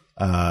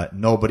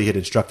 Nobody had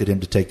instructed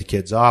him to take the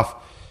kids off.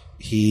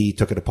 He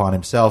took it upon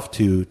himself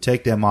to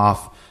take them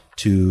off.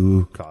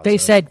 They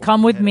said,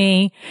 come with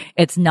me.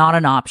 It's not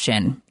an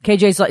option.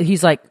 KJ's like,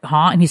 he's like,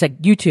 huh? And he's like,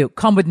 you two,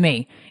 come with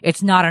me.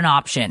 It's not an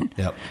option.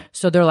 Yep.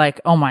 So they're like,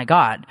 oh my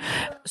God.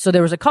 So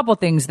there was a couple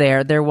things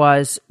there. There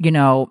was,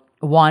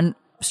 one,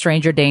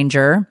 stranger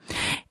danger,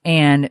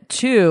 and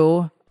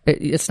two,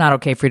 it's not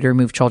okay for you to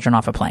remove children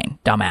off a plane,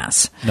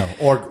 dumbass. No,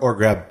 or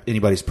grab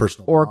anybody's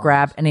personal or belongings.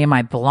 grab any of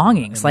my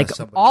belongings, like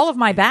all of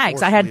my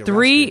bags. I had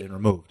 3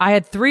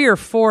 or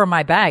 4 of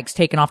my bags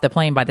taken off the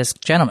plane by this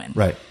gentleman.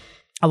 Right.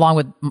 Along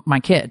with my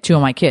 2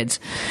 of my kids.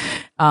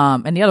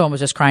 And the other one was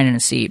just crying in a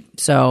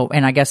seat. So,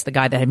 and I guess the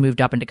guy that had moved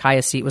up into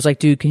Kaya's seat was like,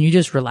 dude, can you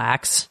just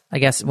relax? I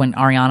guess when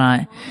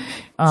Ariana,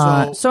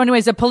 so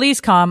anyways, the police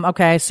come.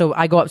 Okay. So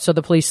I go up. So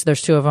the police,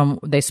 there's 2 of them.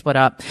 They split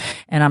up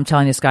and I'm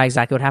telling this guy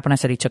exactly what happened. I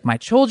said, he took my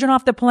children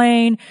off the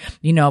plane,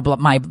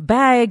 my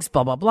bags,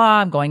 blah, blah,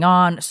 blah. I'm going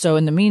on. So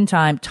in the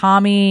meantime,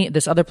 Tommy,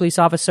 this other police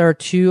officer,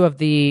 2 of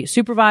the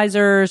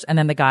supervisors, and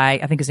then the guy,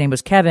 I think his name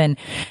was Kevin,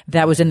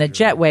 that was in the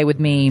jetway with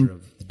me.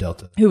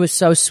 Delta. Who was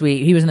so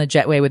sweet. He was in the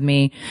jetway with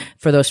me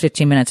for those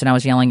 15 minutes and I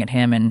was yelling at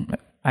him, and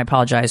I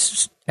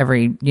apologize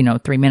every,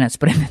 3 minutes,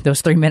 but those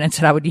 3 minutes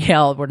that I would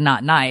yell were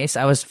not nice.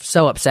 I was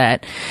so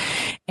upset.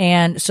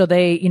 And so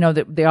they,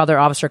 the other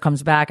officer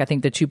comes back. I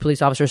think the 2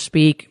 police officers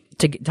speak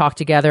to talk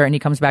together, and he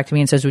comes back to me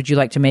and says, would you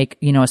like to make,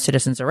 a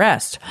citizen's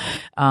arrest?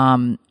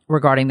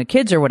 Regarding the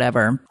kids or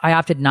whatever. I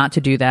opted not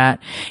to do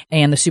that.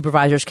 And the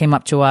supervisors came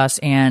up to us,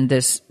 and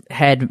this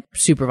head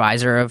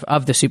supervisor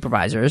of the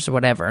supervisors,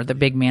 whatever, the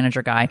big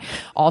manager guy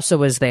also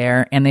was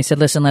there. And they said,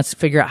 listen, let's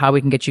figure out how we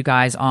can get you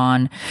guys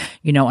on,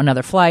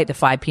 another flight. The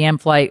 5 p.m.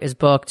 flight is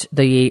booked.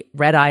 The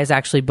red eye is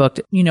actually booked,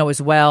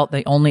 as well.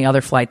 The only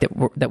other flight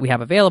that we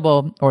have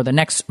available, or the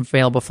next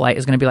available flight,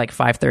 is going to be like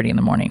 5:30 in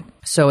the morning.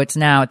 So it's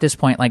now at this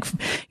point, like,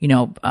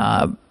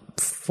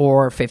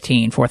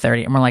 4:15,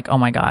 4:30. And we're like, oh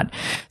my God,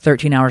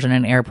 13 hours in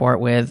an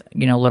airport with,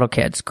 little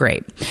kids.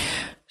 Great.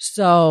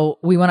 So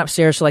we went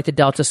upstairs to like the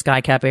Delta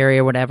Skycap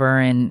area or whatever,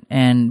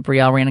 and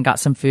Brielle ran and got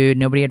some food.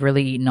 Nobody had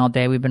really eaten all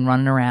day. We've been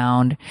running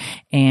around,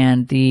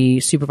 and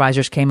the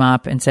supervisors came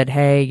up and said,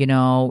 hey,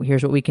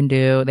 here's what we can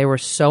do. They were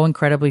so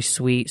incredibly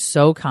sweet,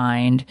 so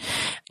kind,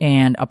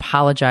 and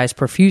apologized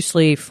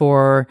profusely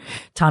for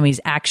Tommy's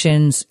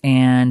actions,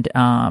 and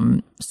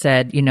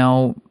said,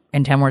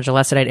 in 10 words or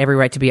less, that I had every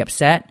right to be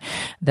upset,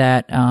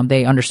 that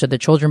they understood the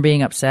children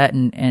being upset,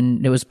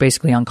 and it was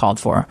basically uncalled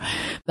for.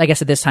 I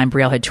guess at this time,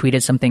 Brielle had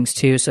tweeted some things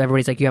too, so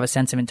everybody's like, you have a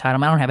sense of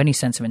entitlement. I don't have any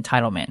sense of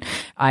entitlement.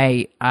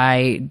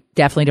 I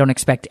definitely don't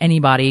expect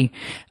anybody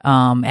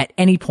at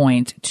any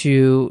point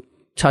to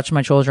touch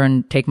my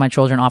children, take my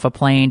children off a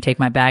plane, take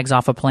my bags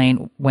off a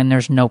plane when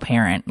there's no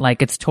parent.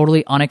 Like, it's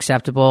totally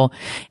unacceptable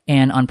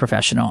and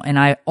unprofessional. And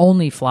I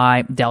only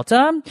fly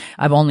Delta.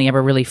 I've only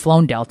ever really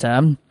flown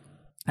Delta.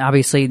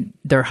 Obviously,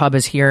 their hub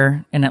is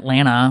here in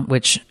Atlanta,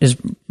 which is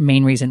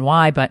main reason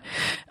why. But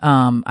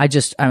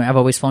I've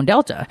always flown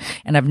Delta,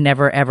 and I've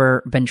never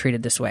ever been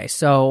treated this way.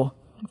 So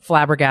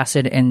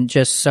flabbergasted and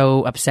just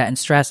so upset and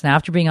stressed. Now,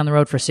 after being on the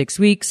road for 6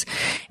 weeks,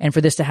 and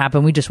for this to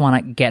happen, we just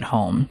want to get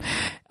home.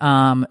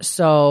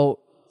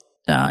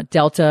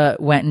 Delta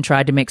went and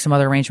tried to make some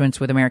other arrangements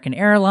with American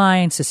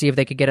Airlines to see if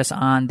they could get us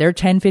on their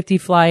 10:50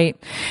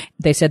 flight.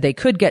 They said they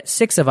could get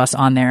 6 of us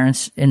on there,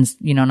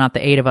 and not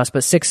the 8 of us,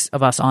 but 6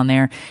 of us on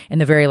there in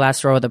the very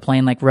last row of the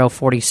plane, like row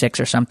 46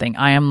 or something.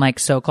 I am like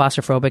so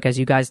claustrophobic, as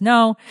you guys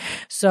know.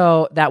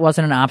 So that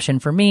wasn't an option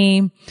for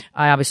me.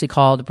 I obviously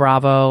called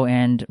Bravo,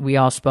 and we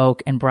all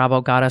spoke, and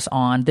Bravo got us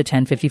on the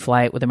 10:50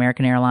 flight with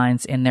American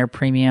Airlines in their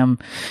premium,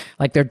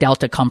 like their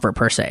Delta Comfort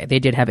per se. They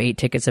did have 8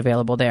 tickets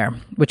available there,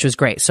 which was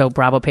great. So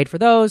Bravo paid for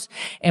those,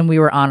 and we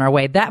were on our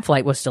way. That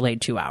flight was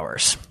delayed 2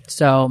 hours.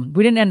 So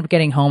we didn't end up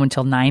getting home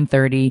until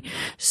 9:30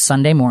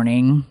 Sunday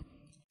morning,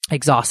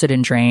 exhausted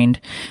and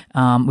drained.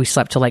 We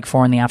slept till like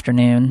 4 in the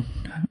afternoon.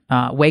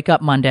 Wake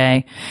up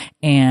Monday,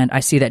 and I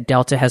see that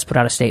Delta has put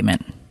out a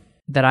statement.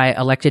 that I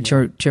elected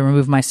to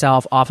remove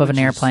myself off of an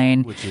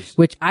airplane,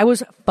 which I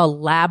was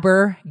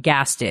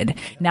flabbergasted.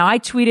 Now I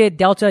tweeted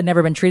Delta had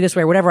never been treated this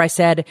way or whatever I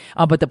said,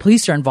 but the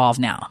police are involved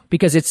now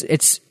because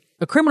it's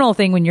a criminal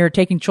thing when you're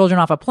taking children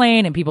off a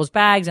plane and people's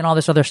bags and all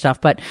this other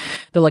stuff, but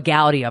the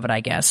legality of it, I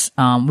guess,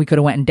 we could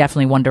have went in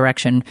definitely one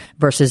direction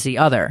versus the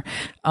other.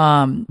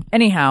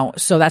 Anyhow,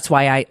 so that's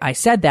why I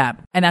said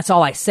that. And that's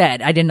all I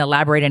said. I didn't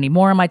elaborate any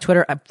more on my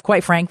Twitter.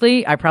 Quite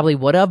frankly, I probably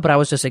would have, but I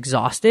was just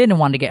exhausted and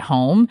wanted to get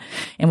home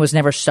and was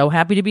never so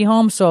happy to be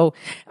home. So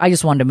I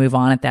just wanted to move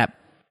on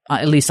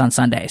at least on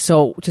Sunday.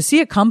 So to see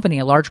a company,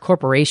 a large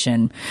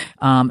corporation,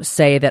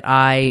 say that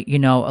I,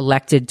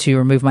 elected to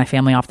remove my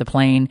family off the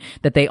plane,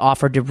 that they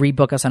offered to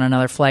rebook us on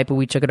another flight, but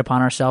we took it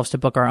upon ourselves to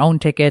book our own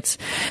tickets.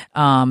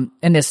 And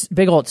this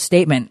big old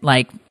statement,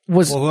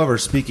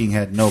 whoever's speaking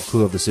had no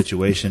clue of the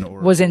situation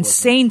or was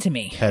insane to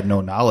me. Had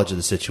no knowledge of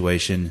the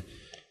situation,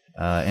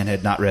 and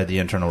had not read the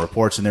internal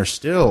reports, and they're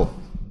still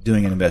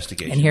doing an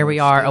investigation. And here we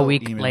are a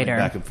week later.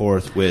 Back and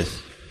forth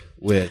with.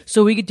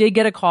 So we did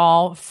get a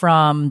call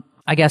from,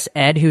 I guess,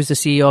 Ed, who's the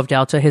CEO of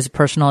Delta, his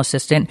personal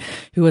assistant,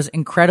 who was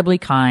incredibly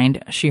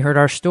kind. She heard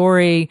our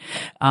story,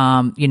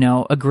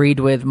 agreed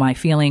with my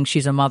feelings.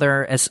 She's a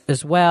mother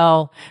as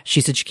well.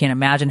 She said she can't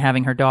imagine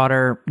having her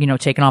daughter,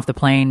 taken off the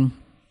plane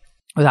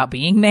without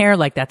being there.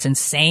 Like, that's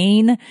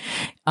insane.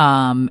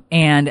 And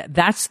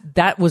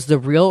that was the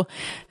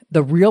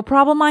real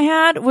problem I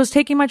had, was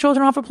taking my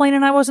children off a plane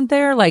and I wasn't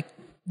there. Like,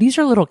 these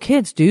are little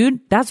kids, dude.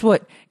 That's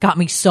what got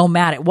me so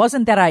mad. It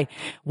wasn't that I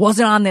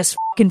wasn't on this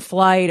fucking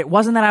flight. It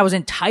wasn't that I was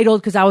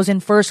entitled because I was in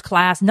first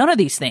class. None of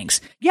these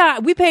things. Yeah,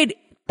 we paid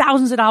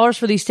thousands of dollars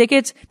for these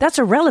tickets. That's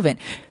irrelevant.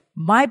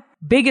 My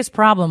biggest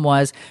problem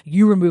was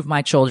you removed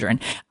my children.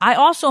 I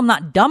also am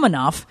not dumb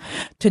enough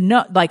to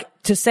know,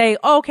 to say,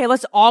 oh, okay,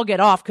 let's all get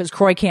off because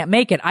Croy can't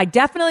make it. I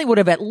definitely would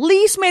have at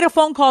least made a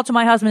phone call to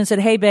my husband and said,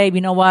 hey, babe,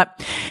 you know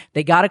what?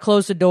 They got to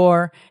close the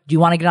door. Do you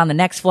want to get on the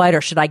next flight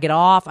or should I get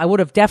off? I would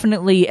have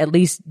definitely at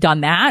least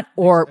done that.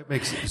 Or that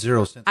makes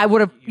zero sense. I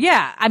would have,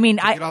 yeah. I mean,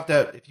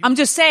 I'm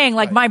just saying,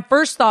 my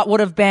first thought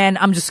would have been,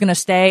 I'm just going to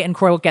stay and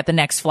Croy will get the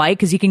next flight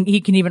because he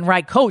can even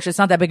write coach. It's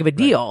not that big of a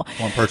deal.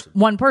 Right.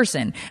 One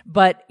person.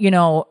 But,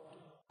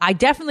 I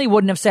definitely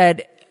wouldn't have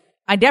said,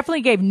 I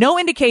definitely gave no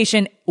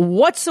indication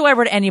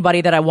whatsoever to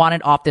anybody that I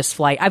wanted off this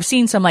flight. I've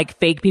seen some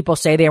fake people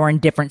say they were in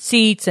different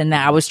seats and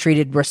that I was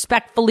treated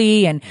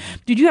respectfully. And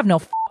dude, you have no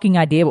fucking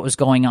idea what was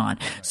going on.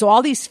 So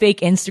all these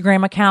fake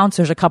Instagram accounts,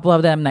 there's a couple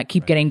of them that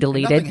keep getting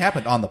deleted. Nothing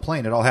happened on the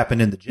plane. It all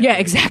happened in the jet. Yeah,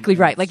 exactly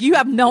right. You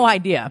have no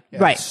idea. Yeah,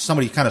 right.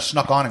 Somebody kind of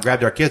snuck on and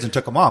grabbed our kids and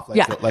took them off.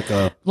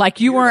 Like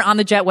you weren't on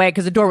the jetway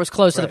because the door was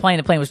closed to the plane.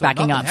 The plane was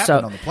backing up. So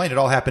on the plane, it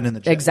all happened in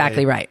the jetway.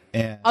 Exactly right.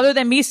 And other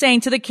than me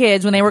saying to the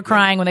kids when they were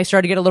crying, when they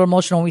started to get a little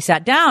emotional, when we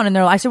sat down, and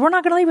I said, we're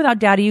not going to leave without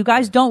Daddy. You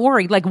guys don't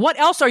worry. What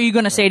else are you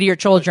going to say to your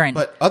children?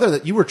 But other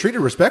than you were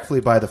treated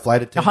respectfully by the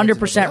flight attendants.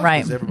 100%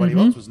 right. Everybody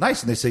else was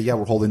nice, and they say, yeah,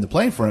 we're holding the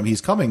plane for him.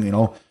 He's coming.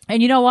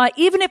 And you know what?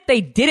 Even if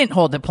they didn't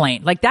hold the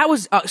plane, that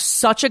was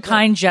such a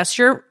kind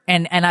gesture.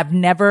 And I've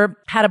never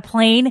had a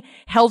plane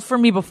held for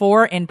me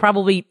before in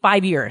probably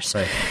 5 years.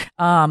 Right.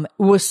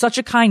 It was such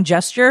a kind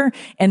gesture.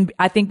 And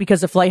I think because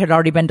the flight had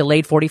already been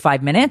delayed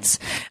 45 minutes,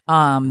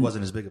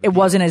 it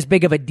wasn't as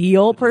big of a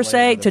deal per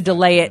se to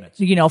delay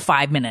it,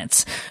 5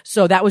 minutes.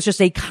 So that was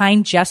just a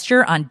kind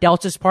gesture on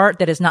Delta's part.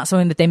 That is not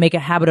something that they make a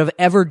habit of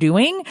ever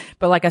doing.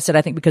 But like I said,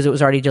 I think because it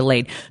was already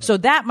delayed. So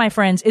that, my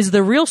friends, is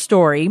the real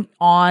story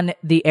on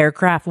the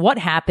aircraft, what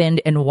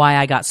happened and why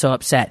I got so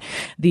upset.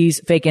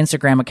 These fake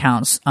Instagram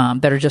accounts,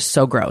 that are just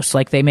so gross.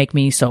 They make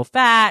me so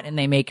fat and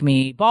they make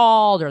me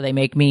bald or they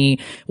make me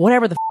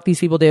whatever the fuck these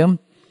people do.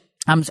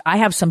 I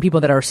have some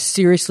people that are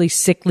seriously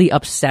sickly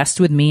obsessed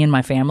with me and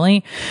my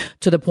family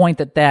to the point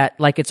that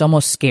it's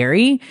almost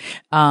scary.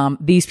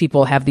 These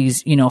people have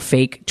these,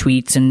 fake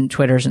tweets and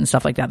Twitters and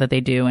stuff like that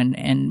they do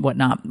and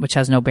whatnot, which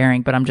has no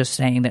bearing. But I'm just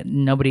saying that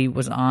nobody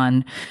was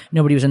in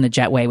the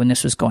jetway when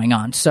this was going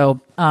on.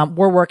 So,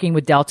 we're working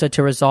with Delta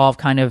to resolve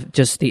kind of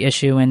just the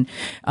issue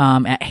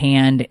at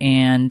hand.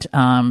 And,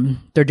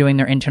 they're doing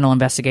their internal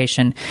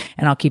investigation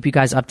and I'll keep you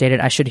guys updated.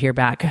 I should hear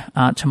back,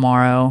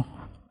 tomorrow.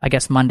 I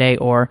guess Monday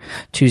or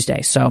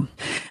Tuesday. So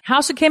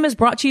House of Kim is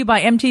brought to you by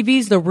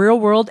MTV's The Real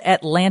World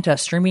Atlanta,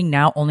 streaming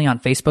now only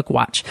on Facebook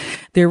Watch.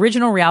 The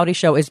original reality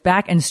show is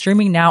back and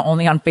streaming now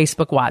only on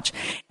Facebook Watch.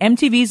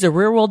 MTV's The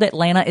Real World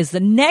Atlanta is the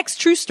next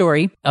true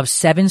story of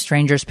 7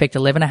 strangers picked to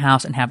live in a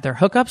house and have their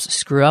hookups,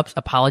 screw-ups,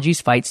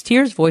 apologies, fights,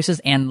 tears,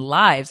 voices, and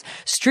lives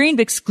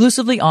streamed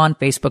exclusively on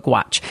Facebook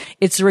Watch.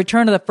 It's the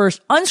return of the first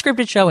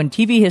unscripted show in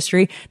TV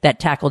history that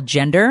tackled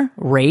gender,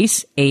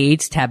 race,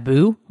 AIDS,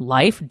 taboo,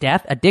 life,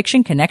 death,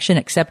 addiction, connection,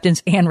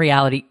 acceptance, and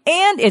reality,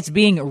 and it's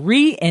being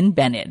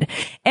reinvented.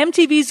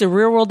 MTV's The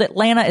Real World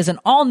Atlanta is an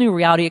all-new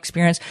reality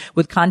experience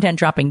with content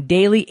dropping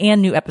daily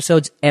and new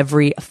episodes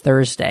every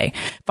Thursday.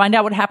 Find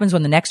out what happens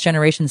when the next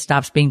generation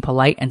stops being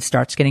polite and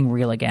starts getting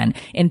real again.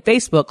 In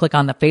Facebook, click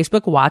on the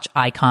Facebook Watch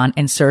icon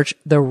and search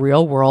The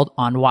Real World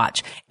on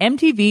Watch.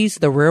 MTV's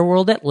The Real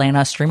World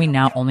Atlanta, streaming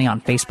now only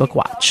on Facebook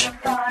Watch.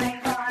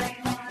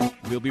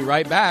 We'll be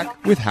right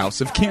back with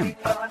House of Kim.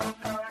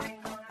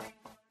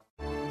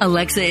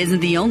 Alexa isn't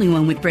the only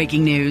one with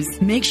breaking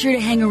news. Make sure to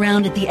hang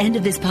around at the end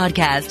of this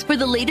podcast for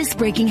the latest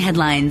breaking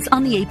headlines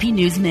on the AP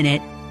News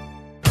Minute.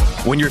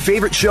 When your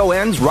favorite show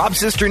ends, Rob's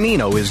sister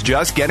Nino is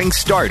just getting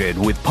started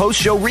with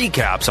post-show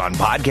recaps on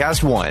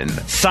Podcast One.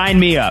 Sign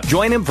me up.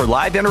 Join him for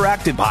live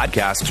interactive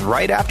podcasts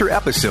right after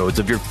episodes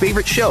of your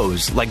favorite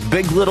shows like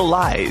Big Little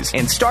Lies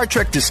and Star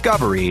Trek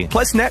Discovery,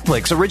 plus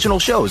Netflix original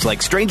shows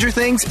like Stranger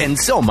Things and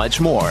so much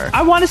more.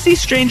 I want to see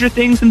Stranger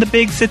Things in the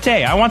big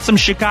city. I want some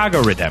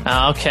Chicago redemption.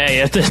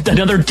 Okay,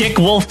 another Dick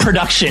Wolf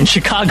production,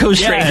 Chicago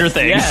Stranger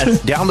Things.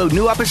 Yes. Download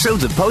new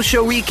episodes of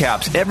post-show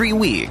recaps every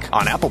week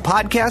on Apple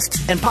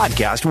Podcasts and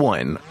Podcast One.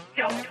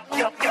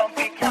 Don't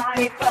be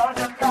tired for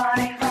the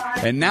party.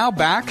 And now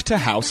back to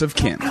House of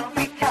Kim. Don't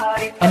be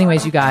tired.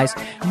 Anyways, you guys,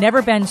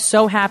 never been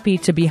so happy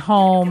to be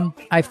home.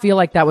 I feel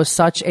like that was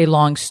such a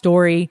long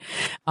story.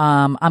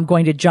 I'm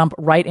going to jump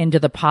right into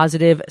the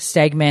positive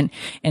segment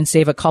and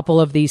save a couple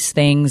of these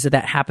things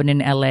that happened in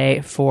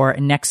LA for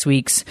next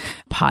week's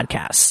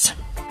podcast.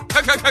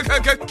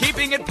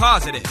 Keeping it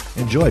positive.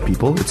 Enjoy,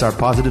 people. It's our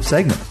positive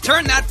segment.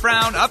 Turn that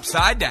frown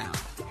upside down.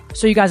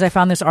 So you guys, I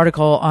found this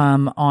article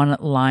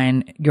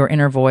online, Your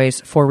Inner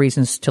Voice, 4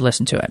 Reasons to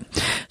Listen to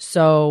It.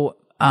 So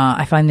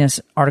I find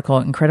this article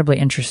incredibly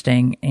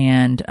interesting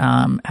and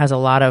has a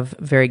lot of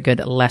very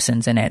good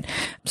lessons in it.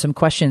 Some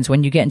questions: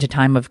 when you get into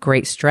time of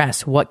great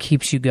stress, what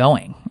keeps you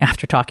going?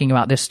 After talking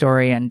about this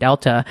story and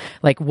Delta,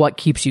 like, what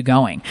keeps you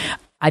going?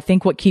 I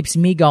think what keeps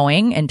me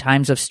going in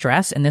times of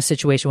stress, and this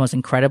situation was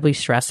incredibly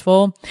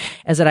stressful,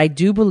 is that I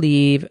do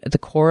believe at the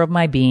core of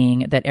my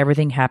being that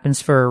everything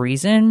happens for a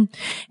reason.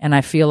 And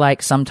I feel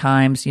like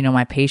sometimes,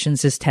 my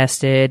patience is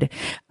tested.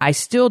 I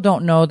still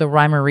don't know the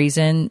rhyme or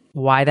reason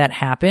why that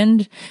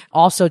happened.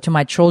 Also, to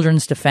my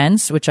children's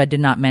defense, which I did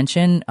not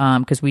mention,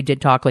 because we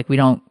did talk, like, we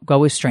don't go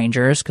with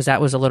strangers, because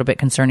that was a little bit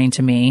concerning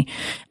to me.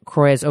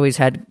 Croy has always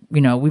had,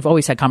 we've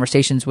always had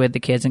conversations with the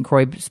kids, and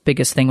Croy's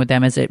biggest thing with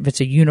them is if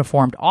it's a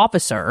uniformed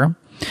officer,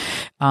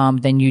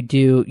 then you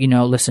do,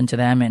 listen to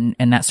them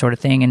and that sort of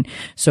thing. And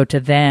so to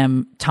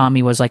them,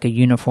 Tommy was like a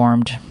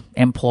uniformed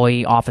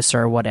employee,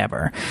 officer,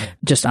 whatever,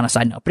 just on a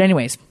side note. But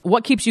anyways,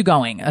 what keeps you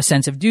going? A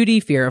sense of duty,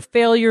 fear of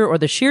failure, or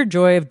the sheer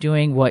joy of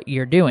doing what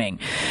you're doing?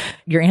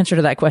 Your answer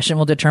to that question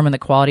will determine the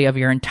quality of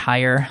your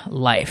entire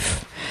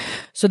life.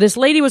 So this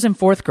lady was in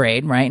 4th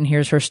grade, right? And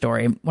here's her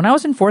story. When I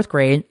was in 4th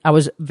grade, I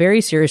was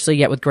very seriously,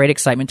 yet with great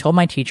excitement, told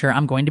my teacher,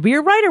 I'm going to be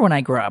a writer when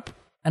I grow up.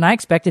 And I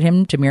expected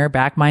him to mirror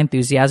back my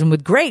enthusiasm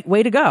with, great,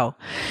 way to go.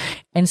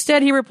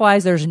 Instead, he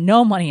replies, there's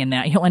no money in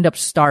that. You'll end up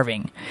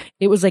starving.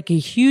 It was like a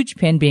huge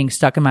pin being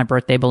stuck in my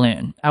birthday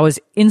balloon. I was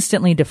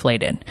instantly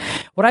deflated.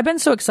 What I've been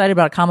so excited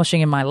about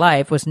accomplishing in my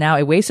life was now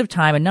a waste of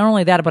time. And not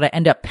only that, but I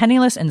end up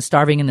penniless and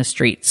starving in the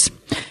streets.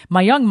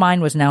 My young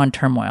mind was now in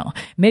turmoil.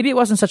 Maybe it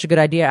wasn't such a good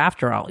idea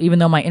after all, even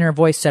though my inner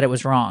voice said it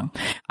was wrong.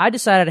 I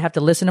decided I'd have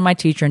to listen to my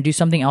teacher and do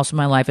something else in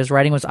my life, as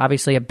writing was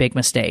obviously a big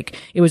mistake.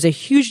 It was a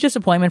huge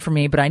disappointment for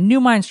me, but I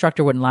knew my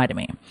instructor wouldn't lie to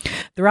me.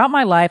 Throughout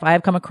my life, I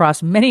have come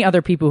across many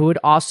other people who would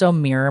also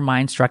mirror my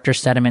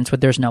instructor's sentiments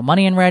with, there's no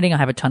money in writing. I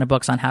have a ton of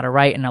books on how to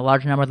write, and a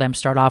large number of them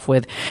start off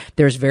with,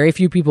 there's very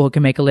few people who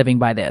can make a living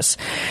by this.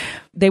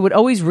 They would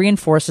always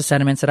reinforce the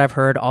sentiments that I've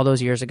heard all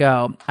those years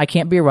ago. I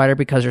can't be a writer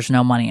because there's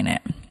no money in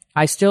it.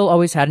 I still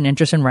always had an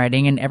interest in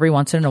writing, and every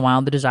once in a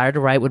while, the desire to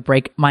write would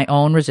break my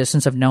own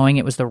resistance of knowing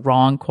it was the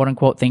wrong,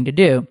 quote-unquote, thing to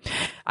do.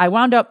 I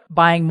wound up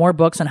buying more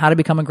books on how to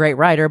become a great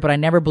writer, but I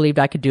never believed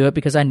I could do it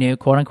because I knew,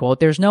 quote-unquote,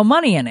 there's no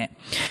money in it.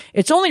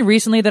 It's only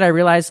recently that I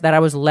realized that I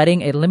was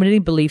letting a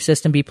limiting belief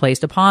system be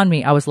placed upon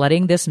me. I was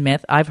letting this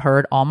myth I've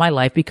heard all my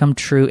life become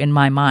true in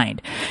my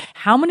mind.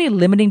 How many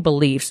limiting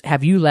beliefs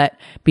have you let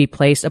be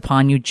placed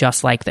upon you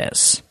just like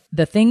this?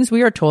 The things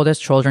we are told as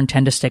children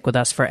tend to stick with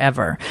us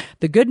forever.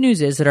 The good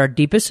news is that our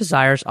deepest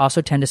desires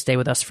also tend to stay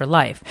with us for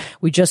life.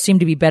 We just seem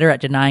to be better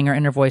at denying our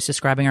inner voice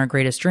describing our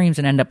greatest dreams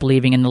and end up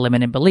believing in the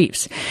limited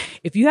beliefs.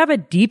 If you have a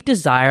deep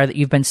desire that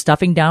you've been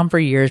stuffing down for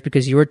years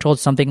because you were told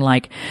something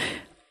like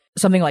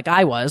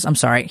I was,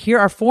 here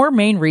are 4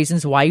 main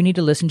reasons why you need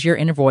to listen to your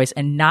inner voice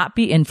and not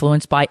be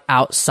influenced by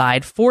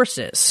outside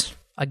forces.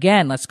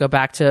 Again, let's go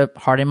back to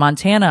Hardin,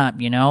 Montana,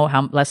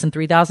 how less than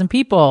 3,000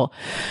 people.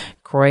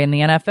 Croy in the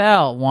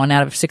NFL, 1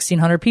 out of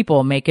 1,600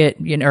 people make it,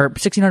 or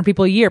 1,600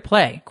 people a year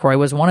play. Croy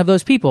was one of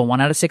those people,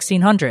 1 out of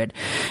 1,600.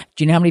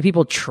 Do you know how many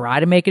people try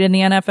to make it in the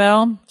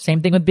NFL?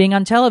 Same thing with being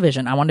on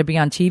television. I wanted to be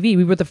on TV.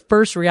 We were the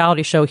first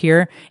reality show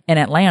here in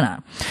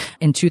Atlanta.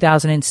 In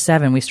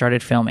 2007, we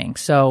started filming.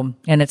 So,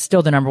 and it's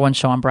still the #1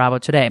 show on Bravo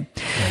today.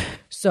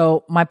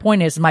 So my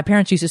point is, my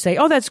parents used to say,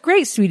 oh, that's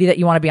great, sweetie, that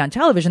you want to be on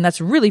television.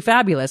 That's really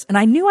fabulous. And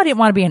I knew I didn't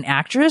want to be an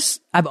actress.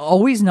 I've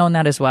always known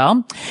that as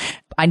well.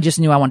 I just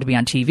knew I wanted to be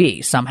on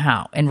TV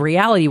somehow. And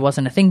reality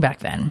wasn't a thing back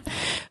then.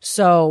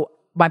 So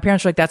my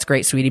parents were like, that's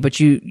great, sweetie, but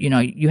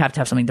you have to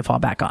have something to fall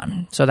back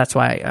on. So that's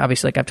why,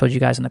 obviously, like I've told you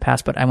guys in the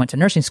past, but I went to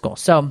nursing school.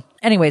 So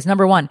anyways,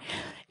 #1,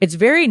 It's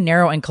very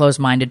narrow and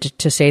closed-minded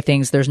to say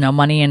things there's no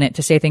money in it,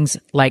 to say things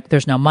like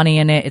there's no money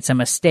in it, it's a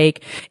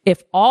mistake.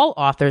 If all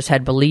authors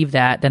had believed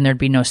that, then there'd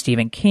be no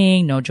Stephen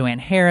King, no Joanne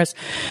Harris.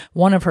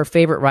 One of her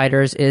favorite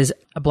writers is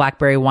A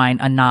Blackberry Wine,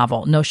 a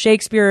novel. No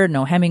Shakespeare,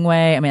 no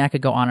Hemingway. I mean, I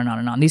could go on and on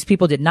and on. These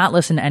people did not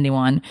listen to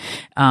anyone,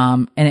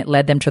 and it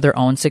led them to their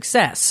own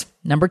success.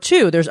 Number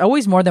 2, there's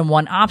always more than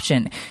one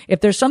option. If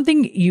there's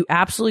something you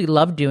absolutely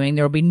love doing,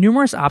 there will be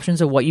numerous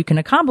options of what you can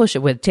accomplish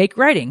it with. Take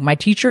writing. My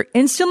teacher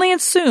instantly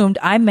assumed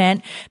I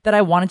meant that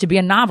I wanted to be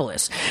a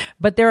novelist.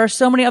 But there are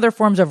so many other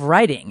forms of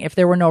writing. If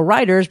there were no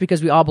writers,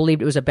 because we all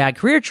believed it was a bad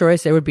career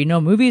choice, there would be no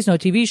movies, no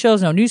TV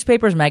shows, no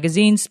newspapers,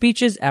 magazines,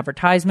 speeches,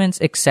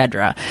 advertisements,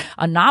 etc.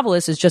 A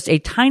novelist is just a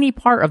tiny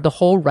part of the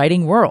whole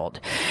writing world.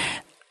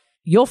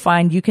 You'll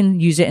find you can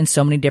use it in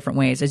so many different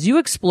ways. As you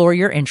explore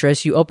your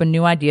interests, you open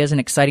new ideas and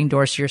exciting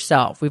doors to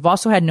yourself. We've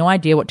also had no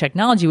idea what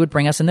technology would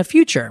bring us in the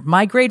future.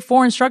 My grade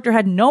 4 instructor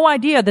had no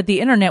idea that the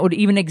internet would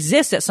even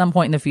exist at some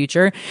point in the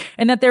future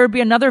and that there would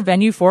be another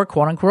venue for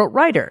quote unquote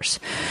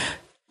writers.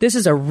 This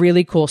is a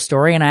really cool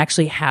story, and I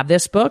actually have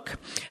this book.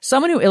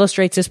 Someone who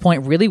illustrates this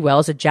point really well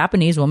is a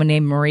Japanese woman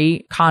named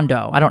Marie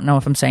Kondo. I don't know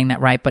if I'm saying that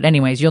right, but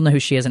anyways, you'll know who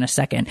she is in a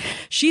second.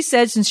 She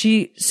said since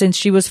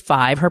she was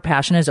 5, her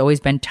passion has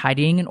always been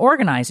tidying and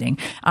organizing.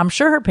 I'm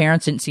sure her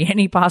parents didn't see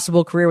any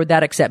possible career with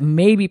that except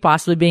maybe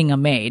possibly being a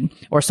maid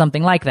or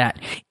something like that.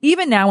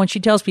 Even now, when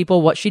she tells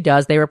people what she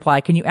does, they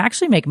reply, "Can you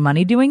actually make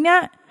money doing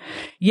that?"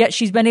 Yet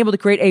she's been able to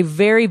create a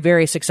very,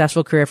 very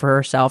successful career for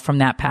herself from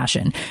that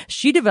passion.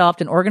 She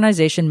developed an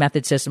organization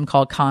method system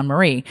called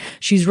KonMari.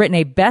 She's written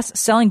a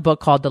best-selling book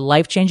called The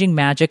Life-Changing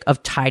Magic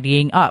of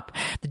Tidying Up,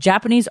 The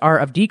Japanese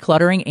Art of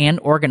Decluttering and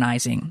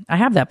Organizing. I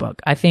have that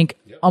book. I think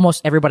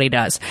almost everybody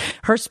does.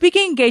 Her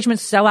speaking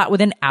engagements sell out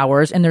within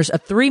hours, and there's a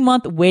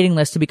 3-month waiting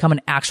list to become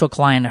an actual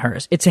client of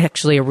hers. It's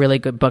actually a really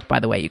good book, by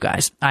the way, you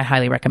guys. I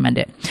highly recommend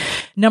it.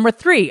 Number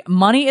 3,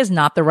 money is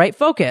not the right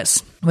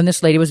focus. When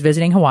this lady was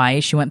visiting Hawaii,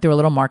 she went through a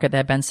little market that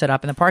had been set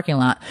up in the parking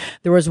lot.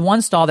 There was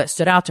one stall that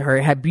stood out to her.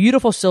 It had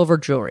beautiful silver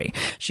jewelry.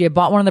 She had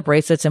bought one of the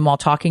bracelets, and while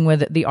talking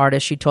with the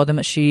artist, she told them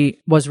that she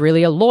was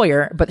really a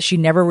lawyer, but she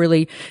never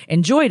really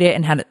enjoyed it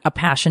and had a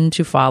passion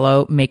to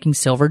follow making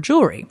silver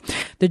jewelry.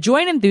 The joy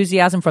and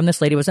enthusiasm from this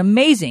lady was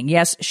amazing.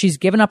 Yes, she's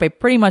given up a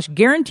pretty much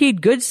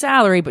guaranteed good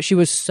salary, but she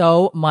was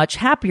so much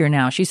happier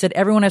now. She said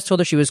everyone has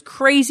told her she was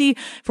crazy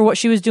for what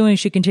she was doing.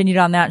 She continued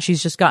on that.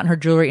 She's just gotten her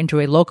jewelry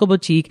into a local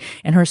boutique,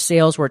 and her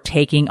sales were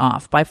taking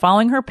off. By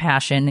following her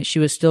passion, she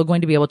was still going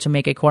to be able to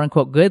make a quote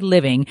unquote good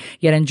living,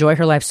 yet enjoy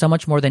her life so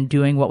much more than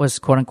doing what was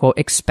quote unquote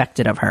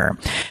expected of her.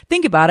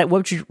 Think about it.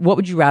 What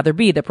would you rather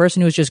be? The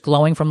person who is just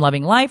glowing from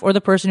loving life, or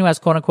the person who has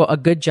quote unquote a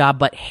good job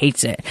but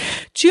hates it?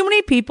 Too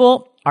many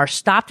people are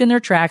stopped in their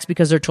tracks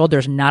because they're told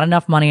there's not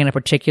enough money in a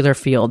particular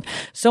field.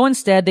 So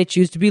instead, they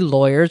choose to be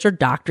lawyers or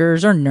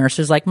doctors or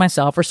nurses like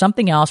myself or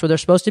something else where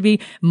there's supposed to be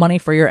money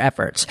for your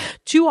efforts.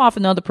 Too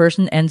often, though, the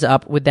person ends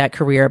up with that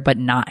career but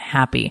not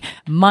happy.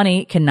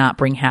 Money cannot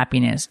bring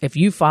happiness. If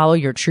you follow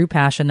your true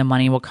passion, the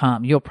money will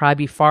come. You'll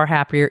probably be far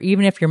happier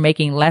even if you're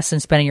making less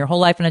and spending your whole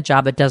life in a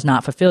job that does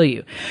not fulfill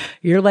you.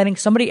 You're letting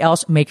somebody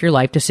else make your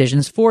life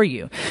decisions for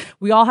you.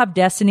 We all have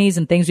destinies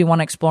and things we want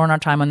to explore in our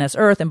time on this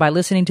earth, and by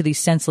listening to these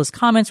senseless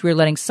comments, we're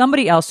letting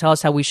somebody else tell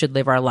us how we should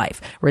live our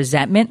life.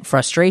 Resentment,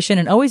 frustration,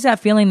 and always that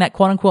feeling that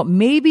quote unquote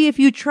maybe if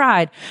you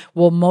tried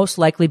will most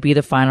likely be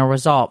the final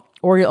result.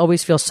 Or you'll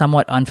always feel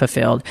somewhat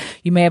unfulfilled.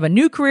 You may have a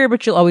new career,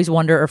 but you'll always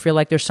wonder or feel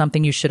like there's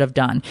something you should have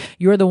done.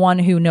 You're the one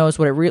who knows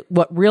what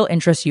real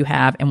interests you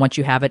have and what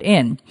you have it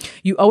in.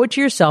 You owe it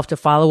to yourself to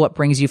follow what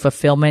brings you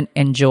fulfillment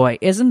and joy.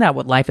 Isn't that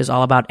what life is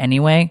all about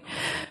anyway?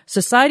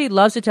 Society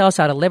loves to tell us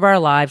how to live our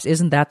lives.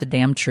 Isn't that the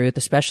damn truth,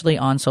 especially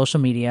on social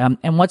media,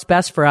 and what's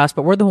best for us?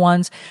 But we're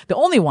the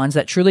only ones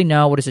that truly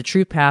know what is the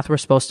true path we're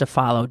supposed to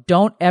follow.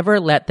 Don't ever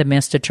let the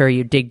myths deter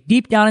you. Dig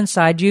deep down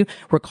inside you,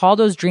 recall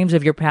those dreams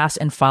of your past,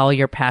 and follow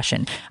your passion.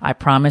 I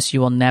promise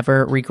you will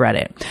never regret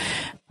it.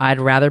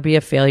 I'd rather be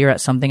a failure at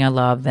something I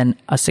love than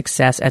a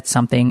success at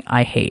something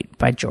I hate,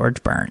 by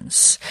George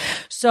Burns.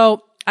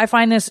 So I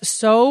find this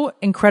so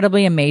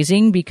incredibly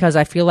amazing because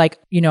I feel like,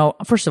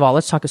 first of all,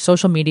 let's talk.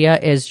 Social media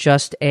is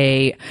just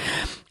a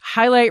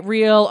highlight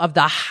reel of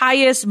the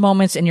highest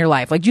moments in your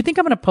life. Like, do you think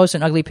I'm going to post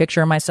an ugly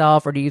picture of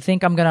myself? Or do you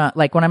think I'm going to,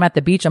 like, when I'm at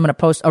the beach, I'm going to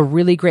post a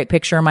really great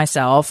picture of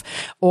myself?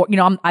 Or,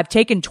 I've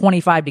taken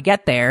 25 to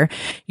get there.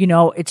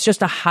 It's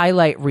just a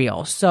highlight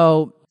reel.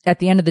 So at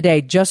the end of the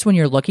day, just when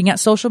you're looking at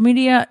social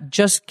media,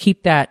 just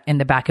keep that in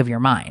the back of your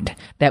mind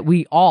that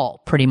we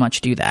all pretty much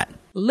do that.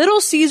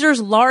 Little Caesar's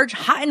large,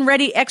 hot and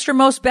ready, extra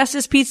most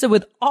bestest pizza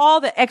with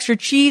all the extra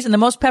cheese and the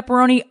most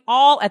pepperoni,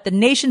 all at the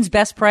nation's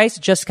best price,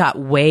 just got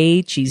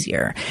way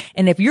cheesier.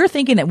 And if you're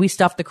thinking that we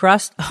stuffed the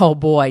crust, oh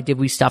boy, did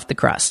we stuff the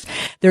crust.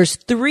 There's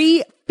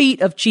 3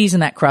 feet of cheese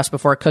in that crust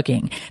before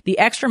cooking. The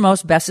Extra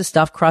Most Bestest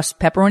Stuffed Crust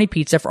Pepperoni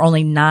Pizza for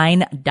only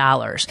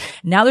 $9.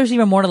 Now there's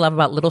even more to love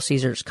about Little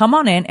Caesars. Come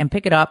on in and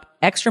pick it up.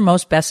 Extra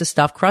Most Bestest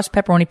Stuffed Crust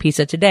Pepperoni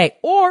Pizza today,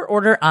 or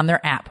order on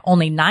their app.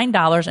 Only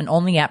 $9 and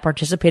only at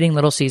participating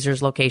Little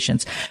Caesars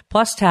locations.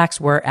 Plus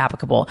tax where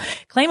applicable.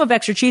 Claim of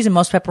extra cheese and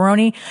most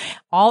pepperoni,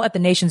 all at the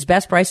nation's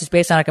best prices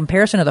based on a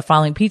comparison of the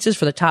following pizzas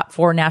for the top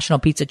 4 national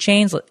pizza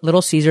chains: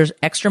 Little Caesars,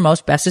 Extra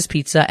Most Bestest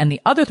Pizza, and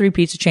the other 3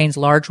 pizza chains'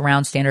 large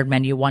round standard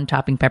menu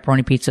 1-topping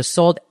pepperoni pizza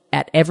sold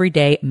at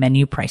everyday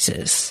menu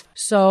prices.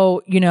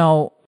 So,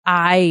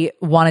 I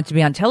wanted to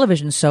be on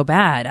television so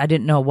bad. I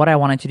didn't know what I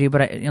wanted to do,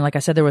 but like I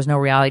said, there was no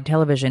reality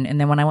television. And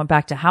then when I went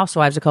back to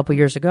Housewives a couple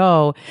years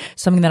ago,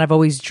 something that I've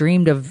always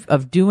dreamed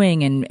of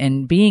doing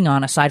and being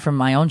on, aside from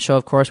my own show,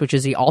 of course, which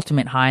is The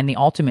Ultimate High and The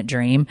Ultimate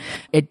Dream,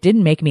 it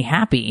didn't make me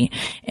happy.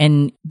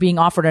 And being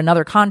offered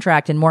another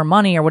contract and more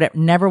money or whatever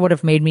never would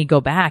have made me go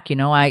back.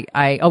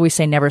 I always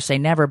say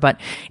never,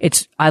 but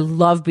I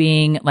love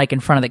being like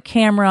in front of the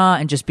camera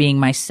and just being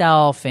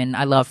myself. And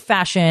I love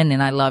fashion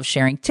and I love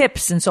sharing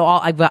tips. And so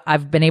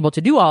I've been able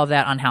to do all of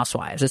that on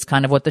Housewives. It's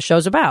kind of what the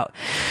show's about.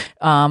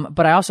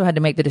 But I also had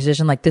to make the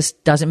decision, like, this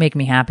doesn't make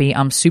me happy.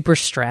 I'm super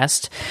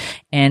stressed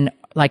and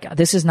like,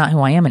 this is not who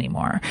I am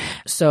anymore.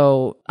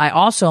 So I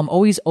also am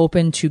always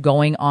open to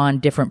going on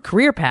different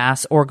career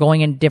paths or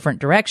going in different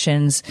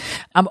directions.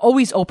 I'm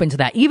always open to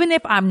that. Even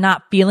if I'm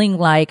not feeling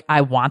like I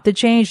want the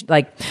change,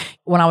 like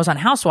when I was on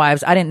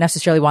Housewives, I didn't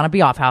necessarily want to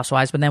be off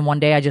Housewives, but then one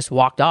day I just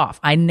walked off.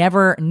 I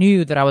never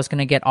knew that I was going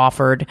to get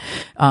offered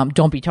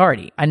Don't Be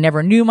Tardy. I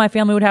never knew my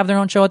family would have their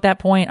own show at that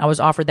point. I was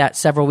offered that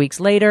several weeks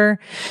later.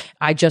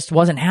 I just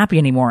wasn't happy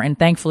anymore. And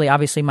thankfully,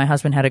 obviously, my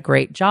husband had a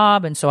great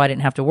job, and so I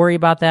didn't have to worry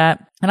about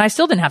that. And I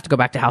still didn't have to go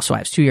back to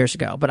Housewives 2 years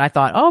ago, but I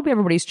thought,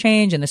 everybody's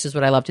changed and this is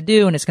what I love to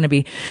do. And it's going to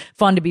be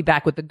fun to be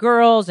back with the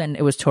girls. And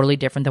it was totally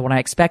different than what I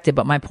expected.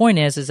 But my point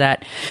is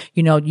that,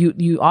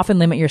 you often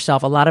limit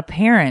yourself. A lot of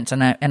parents,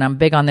 and I'm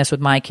big on this with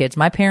my kids.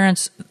 My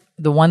parents,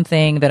 the one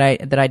thing that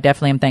I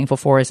definitely am thankful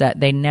for is that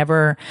they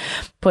never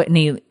put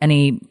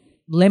any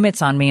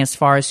limits on me as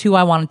far as who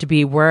I wanted to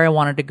be, where I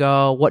wanted to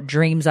go, what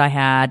dreams I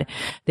had.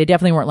 They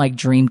definitely weren't like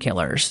dream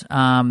killers.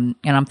 And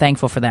I'm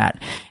thankful for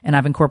that. And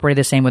I've incorporated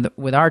the same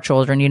with our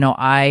children.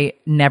 I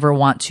never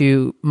want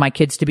my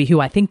kids to be who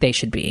I think they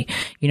should be.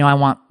 I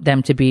want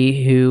them to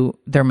be who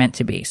they're meant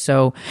to be.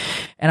 So,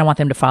 and I want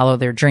them to follow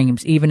their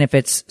dreams, even if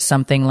it's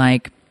something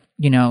like,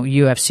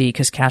 UFC,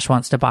 because Cash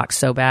wants to box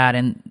so bad.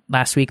 And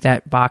last week,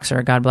 that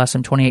boxer, God bless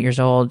him, 28 years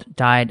old,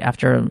 died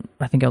after,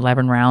 I think,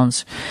 11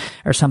 rounds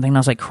or something. And I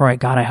was like, Croy,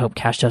 God, I hope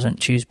Cash doesn't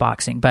choose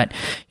boxing. But,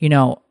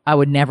 I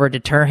would never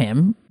deter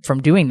him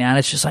from doing that.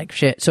 It's just like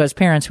shit. So as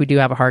parents, we do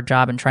have a hard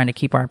job in trying to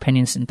keep our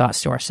opinions and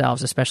thoughts to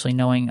ourselves, especially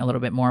knowing a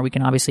little bit more. We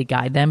can obviously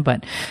guide them,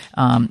 but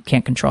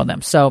can't control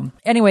them. So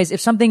anyways,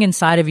 if something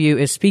inside of you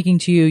is speaking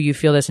to you, you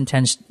feel this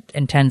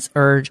intense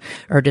urge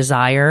or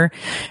desire,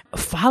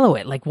 follow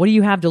it. Like, what do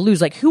you have to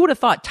lose? Like, who would have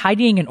thought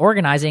tidying and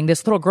organizing,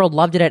 this little girl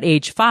loved it at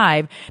age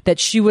 5, that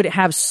she would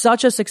have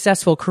such a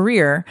successful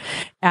career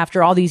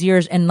after all these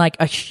years, and like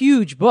a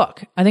huge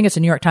book. I think it's a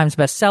New York Times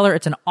bestseller.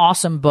 It's an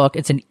awesome book.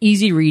 It's an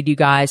easy read, you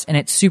guys, and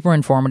it's super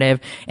informative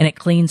and it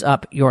cleans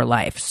up your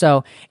life.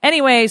 So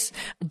anyways,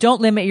 don't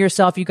limit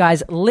yourself, you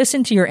guys.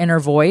 Listen to your inner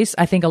voice.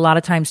 I think a lot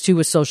of times too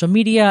with social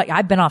media,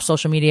 I've been off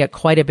social media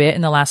quite a bit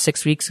in the last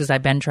 6 weeks because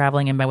I've been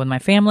traveling and been with my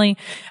family.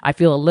 I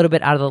feel a little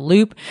bit out of the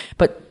loop,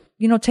 but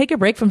take a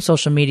break from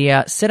social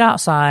media, sit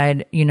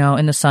outside,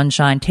 in the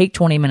sunshine, take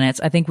 20 minutes.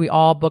 I think we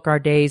all book our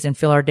days and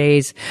fill our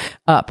days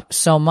up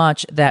so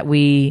much that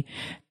we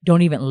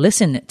don't even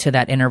listen to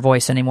that inner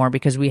voice anymore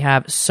because we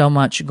have so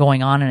much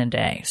going on in a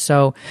day.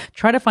 So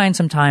try to find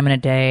some time in a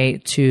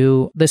day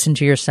to listen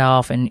to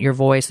yourself and your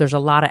voice. There's a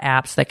lot of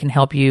apps that can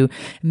help you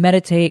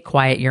meditate,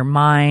 quiet your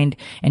mind,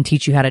 and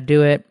teach you how to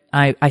do it.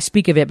 I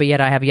speak of it, but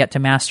yet I have yet to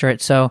master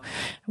it. So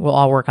we'll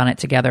all work on it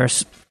together.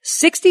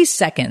 60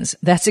 seconds.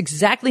 That's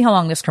exactly how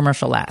long this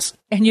commercial lasts.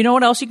 And you know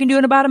what else you can do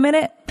in about a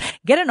minute?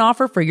 Get an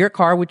offer for your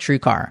car with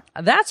TrueCar.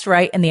 That's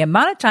right. And the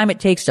amount of time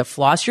it takes to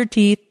floss your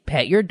teeth,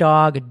 pet your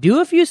dog,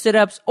 do a few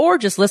sit-ups, or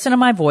just listen to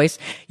my voice,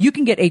 you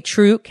can get a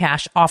true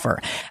cash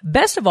offer.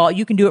 Best of all,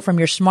 you can do it from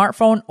your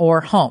smartphone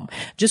or home.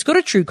 Just go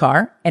to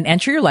TrueCar and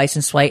enter your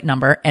license plate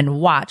number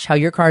and watch how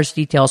your car's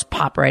details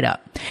pop right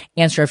up.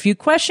 Answer a few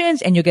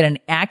questions and you'll get an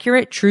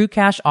accurate true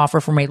cash offer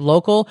from a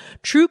local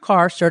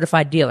TrueCar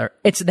certified dealer.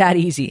 It's that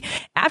easy.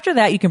 After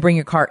that, you can bring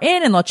your car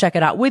in and they'll check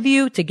it out with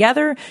you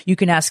together. You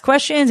can ask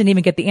questions and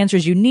even get the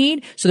answers you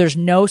need, so there's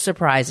no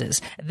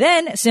surprises.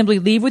 Then simply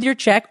leave with your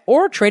check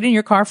or trade in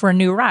your car for a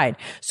new ride.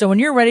 So when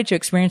you're ready to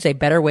experience a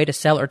better way to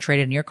sell or trade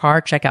in your car,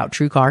 check out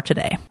TrueCar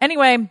today.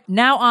 Anyway,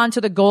 now on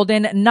to the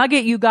golden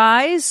nugget, you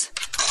guys.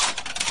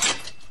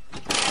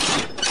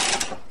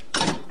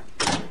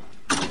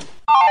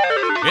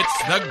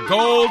 It's the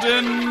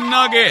golden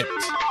nugget.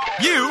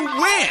 You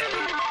win.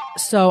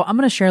 So I'm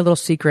going to share a little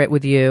secret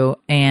with you,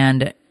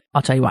 and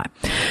I'll tell you why.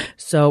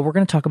 So we're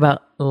going to talk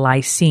about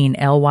lysine,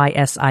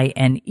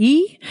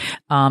 Lysine.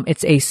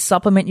 It's a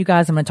supplement, you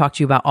guys. I'm going to talk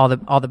to you about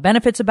all the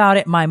benefits about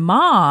it. My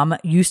mom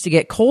used to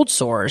get cold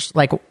sores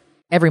like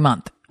every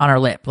month on her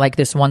lip, like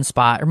this one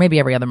spot, or maybe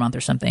every other month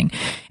or something.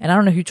 And I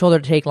don't know who told her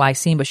to take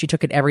lysine, but she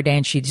took it every day.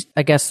 And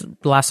I guess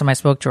the last time I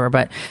spoke to her,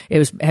 but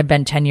had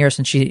been 10 years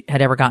since she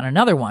had ever gotten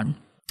another one.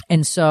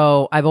 And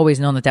so I've always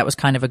known that was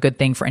kind of a good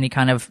thing for any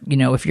kind of,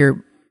 if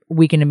you're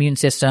weakened immune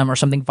system or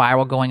something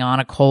viral going on,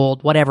 a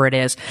cold, whatever it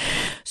is.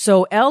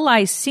 So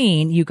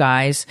L-lysine, you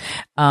guys,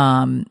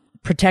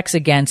 protects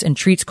against and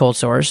treats cold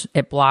sores.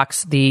 It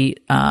blocks the,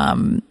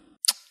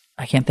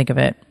 I can't think of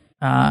it.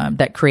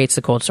 That creates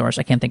the cold sores.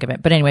 I can't think of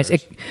it. But anyways,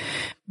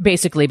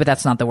 but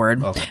that's not the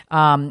word. Okay.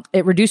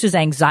 It reduces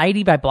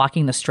anxiety by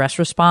blocking the stress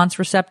response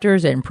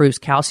receptors. It improves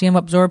calcium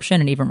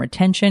absorption and even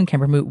retention, can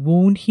promote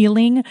wound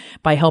healing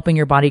by helping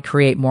your body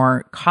create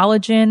more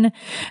collagen.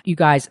 You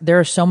guys, there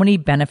are so many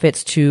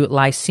benefits to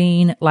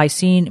lysine.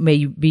 Lysine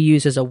may be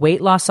used as a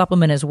weight loss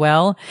supplement as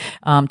well.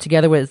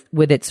 Together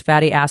with its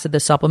fatty acid,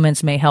 the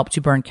supplements may help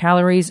to burn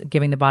calories,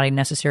 giving the body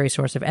necessary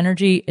source of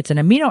energy. It's an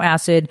amino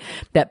acid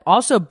that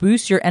also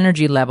boosts your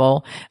energy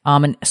level,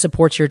 and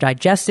supports your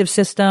digestive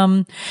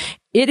system.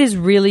 It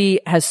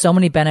has so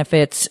many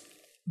benefits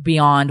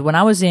beyond. When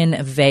I was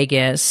in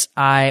Vegas,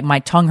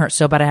 my tongue hurt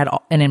so bad I had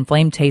an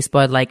inflamed taste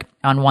bud like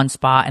on one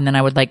spot, and then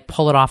I would like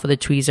pull it off with a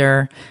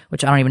tweezer,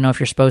 which I don't even know if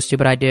you're supposed to,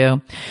 but I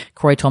do.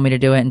 Corey told me to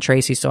do it and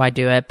Tracy, so I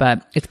do it,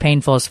 but it's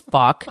painful as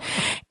fuck.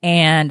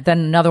 And then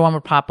another one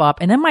would pop up,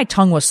 and then my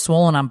tongue was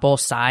swollen on both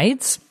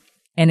sides.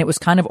 And it was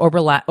kind of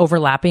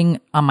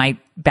overlapping on my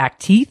back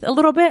teeth a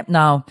little bit.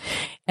 No.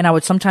 And I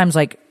would sometimes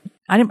I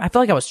felt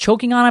like I was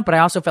choking on it, but I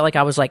also felt like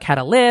I was had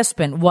a lisp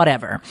and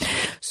whatever.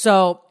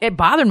 So it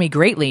bothered me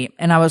greatly.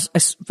 And I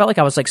felt like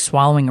I was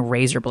swallowing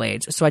razor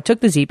blades. So I took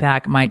the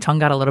Z-Pak. My tongue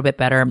got a little bit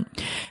better.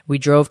 We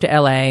drove to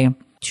LA.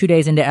 2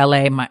 days into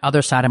LA, my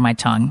other side of my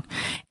tongue,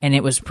 and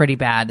it was pretty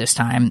bad this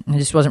time. I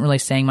just wasn't really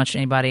saying much to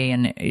anybody,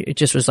 and it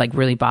just was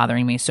really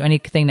bothering me. So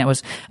anything that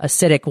was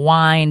acidic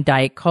wine,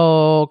 Diet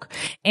Coke,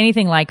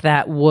 anything like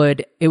that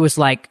it was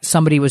like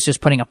somebody was just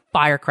putting a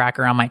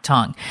firecracker on my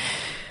tongue.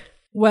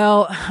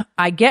 Well,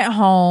 I get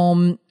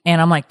home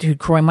and I'm like, dude,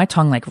 Corey, my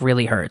tongue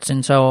really hurts.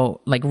 And so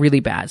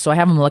really bad. So I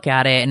have him look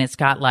at it and it's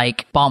got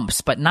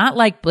bumps, but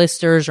not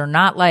blisters or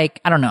not I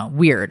don't know,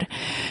 weird.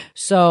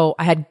 So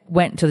I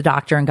went to the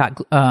doctor and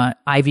got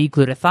IV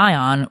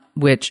glutathione,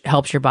 which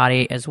helps your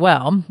body as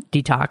well,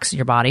 detox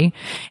your body.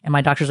 And my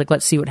doctor's like,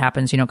 let's see what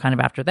happens, kind of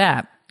after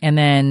that. And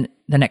then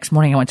the next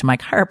morning I went to my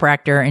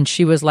chiropractor and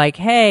she was like,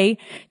 hey,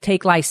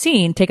 take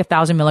lysine, take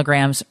 1,000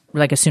 milligrams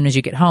as soon as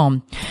you get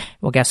home.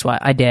 Well, guess what?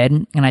 I did.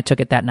 And I took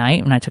it that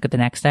night and I took it the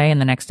next day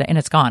and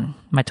it's gone.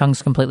 My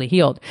tongue's completely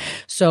healed.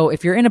 So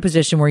if you're in a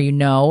position where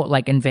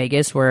like in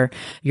Vegas, where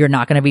you're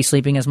not going to be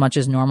sleeping as much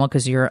as normal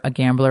because you're a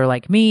gambler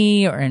like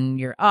me, and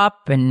you're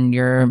up and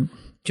you're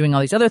doing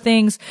all these other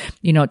things,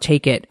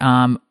 take it.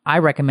 I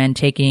recommend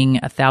taking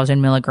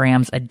 1,000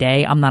 milligrams a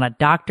day. I'm not a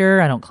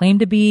doctor. I don't claim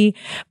to be,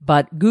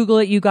 but Google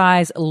it, you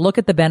guys. Look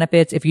at the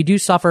benefits. If you do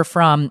suffer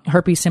from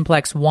herpes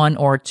simplex 1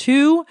 or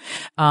 2,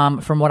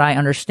 from what I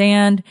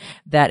understand,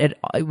 that it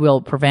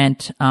will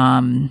prevent,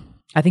 I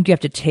think you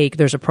have to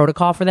there's a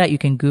protocol for that. You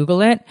can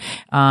Google it.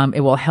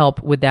 It will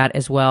help with that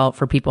as well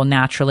for people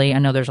naturally. I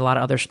know there's a lot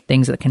of other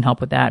things that can help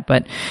with that,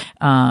 but,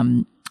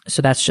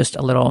 so that's just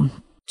a little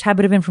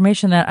tidbit of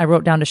information that I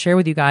wrote down to share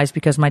with you guys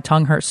because my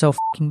tongue hurts so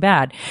fucking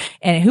bad.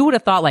 And who would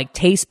have thought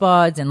taste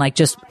buds and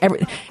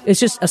it's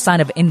just a sign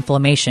of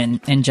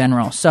inflammation in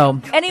general. So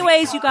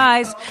anyways, you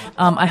guys,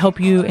 I hope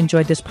you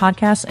enjoyed this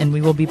podcast and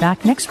we will be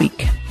back next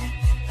week.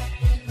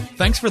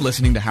 Thanks for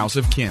listening to House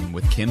of Kim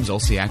with Kim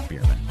Zolciak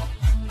Biermann.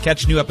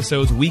 Catch new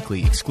episodes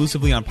weekly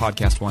exclusively on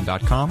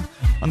PodcastOne.com,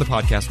 on the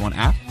Podcast One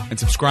app, and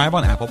subscribe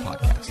on Apple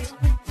Podcasts.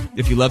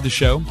 If you love the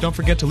show, don't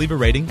forget to leave a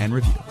rating and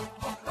review.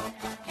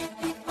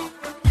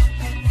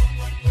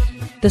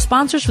 The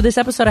sponsors for this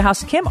episode of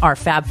House of Kim are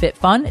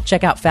FabFitFun.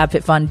 Check out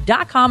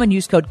FabFitFun.com and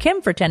use code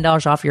Kim for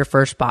 $10 off your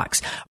first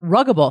box.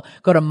 Ruggable.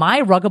 Go to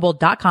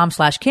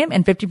myruggable.com/Kim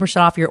and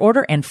 50% off your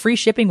order, and free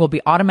shipping will be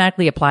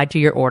automatically applied to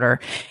your order.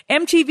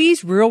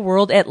 MTV's Real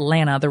World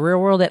Atlanta. The Real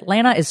World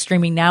Atlanta is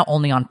streaming now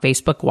only on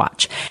Facebook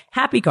Watch.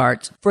 Happy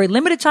Cards. For a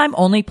limited time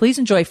only, please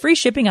enjoy free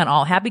shipping on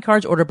all Happy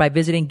Cards ordered by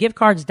visiting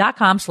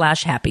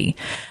giftcards.com/happy.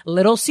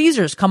 Little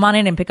Caesars. Come on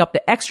in and pick up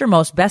the extra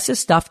most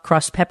bestest stuffed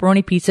crust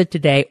pepperoni pizza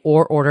today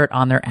or order it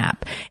on their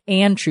app.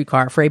 And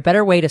TrueCar. For a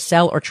better way to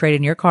sell or trade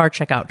in your car,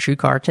 check out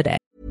TrueCar today.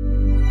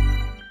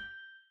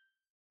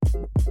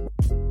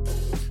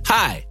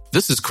 Hi,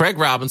 this is Craig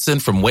Robinson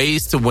from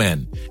Ways to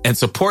Win, and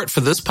support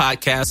for this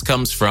podcast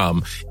comes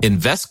from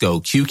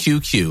Invesco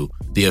QQQ,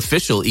 the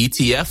official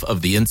ETF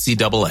of the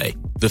NCAA.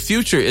 The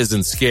future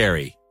isn't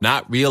scary.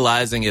 Not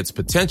realizing its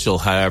potential,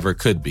 however,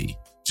 could be.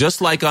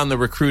 Just like on the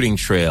recruiting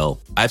trail,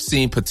 I've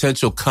seen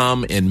potential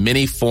come in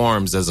many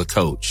forms as a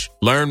coach.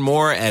 Learn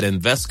more at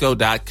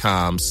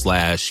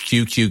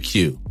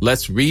Invesco.com/QQQ.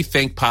 Let's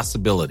rethink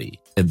possibility.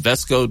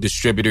 Invesco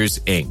Distributors,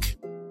 Inc.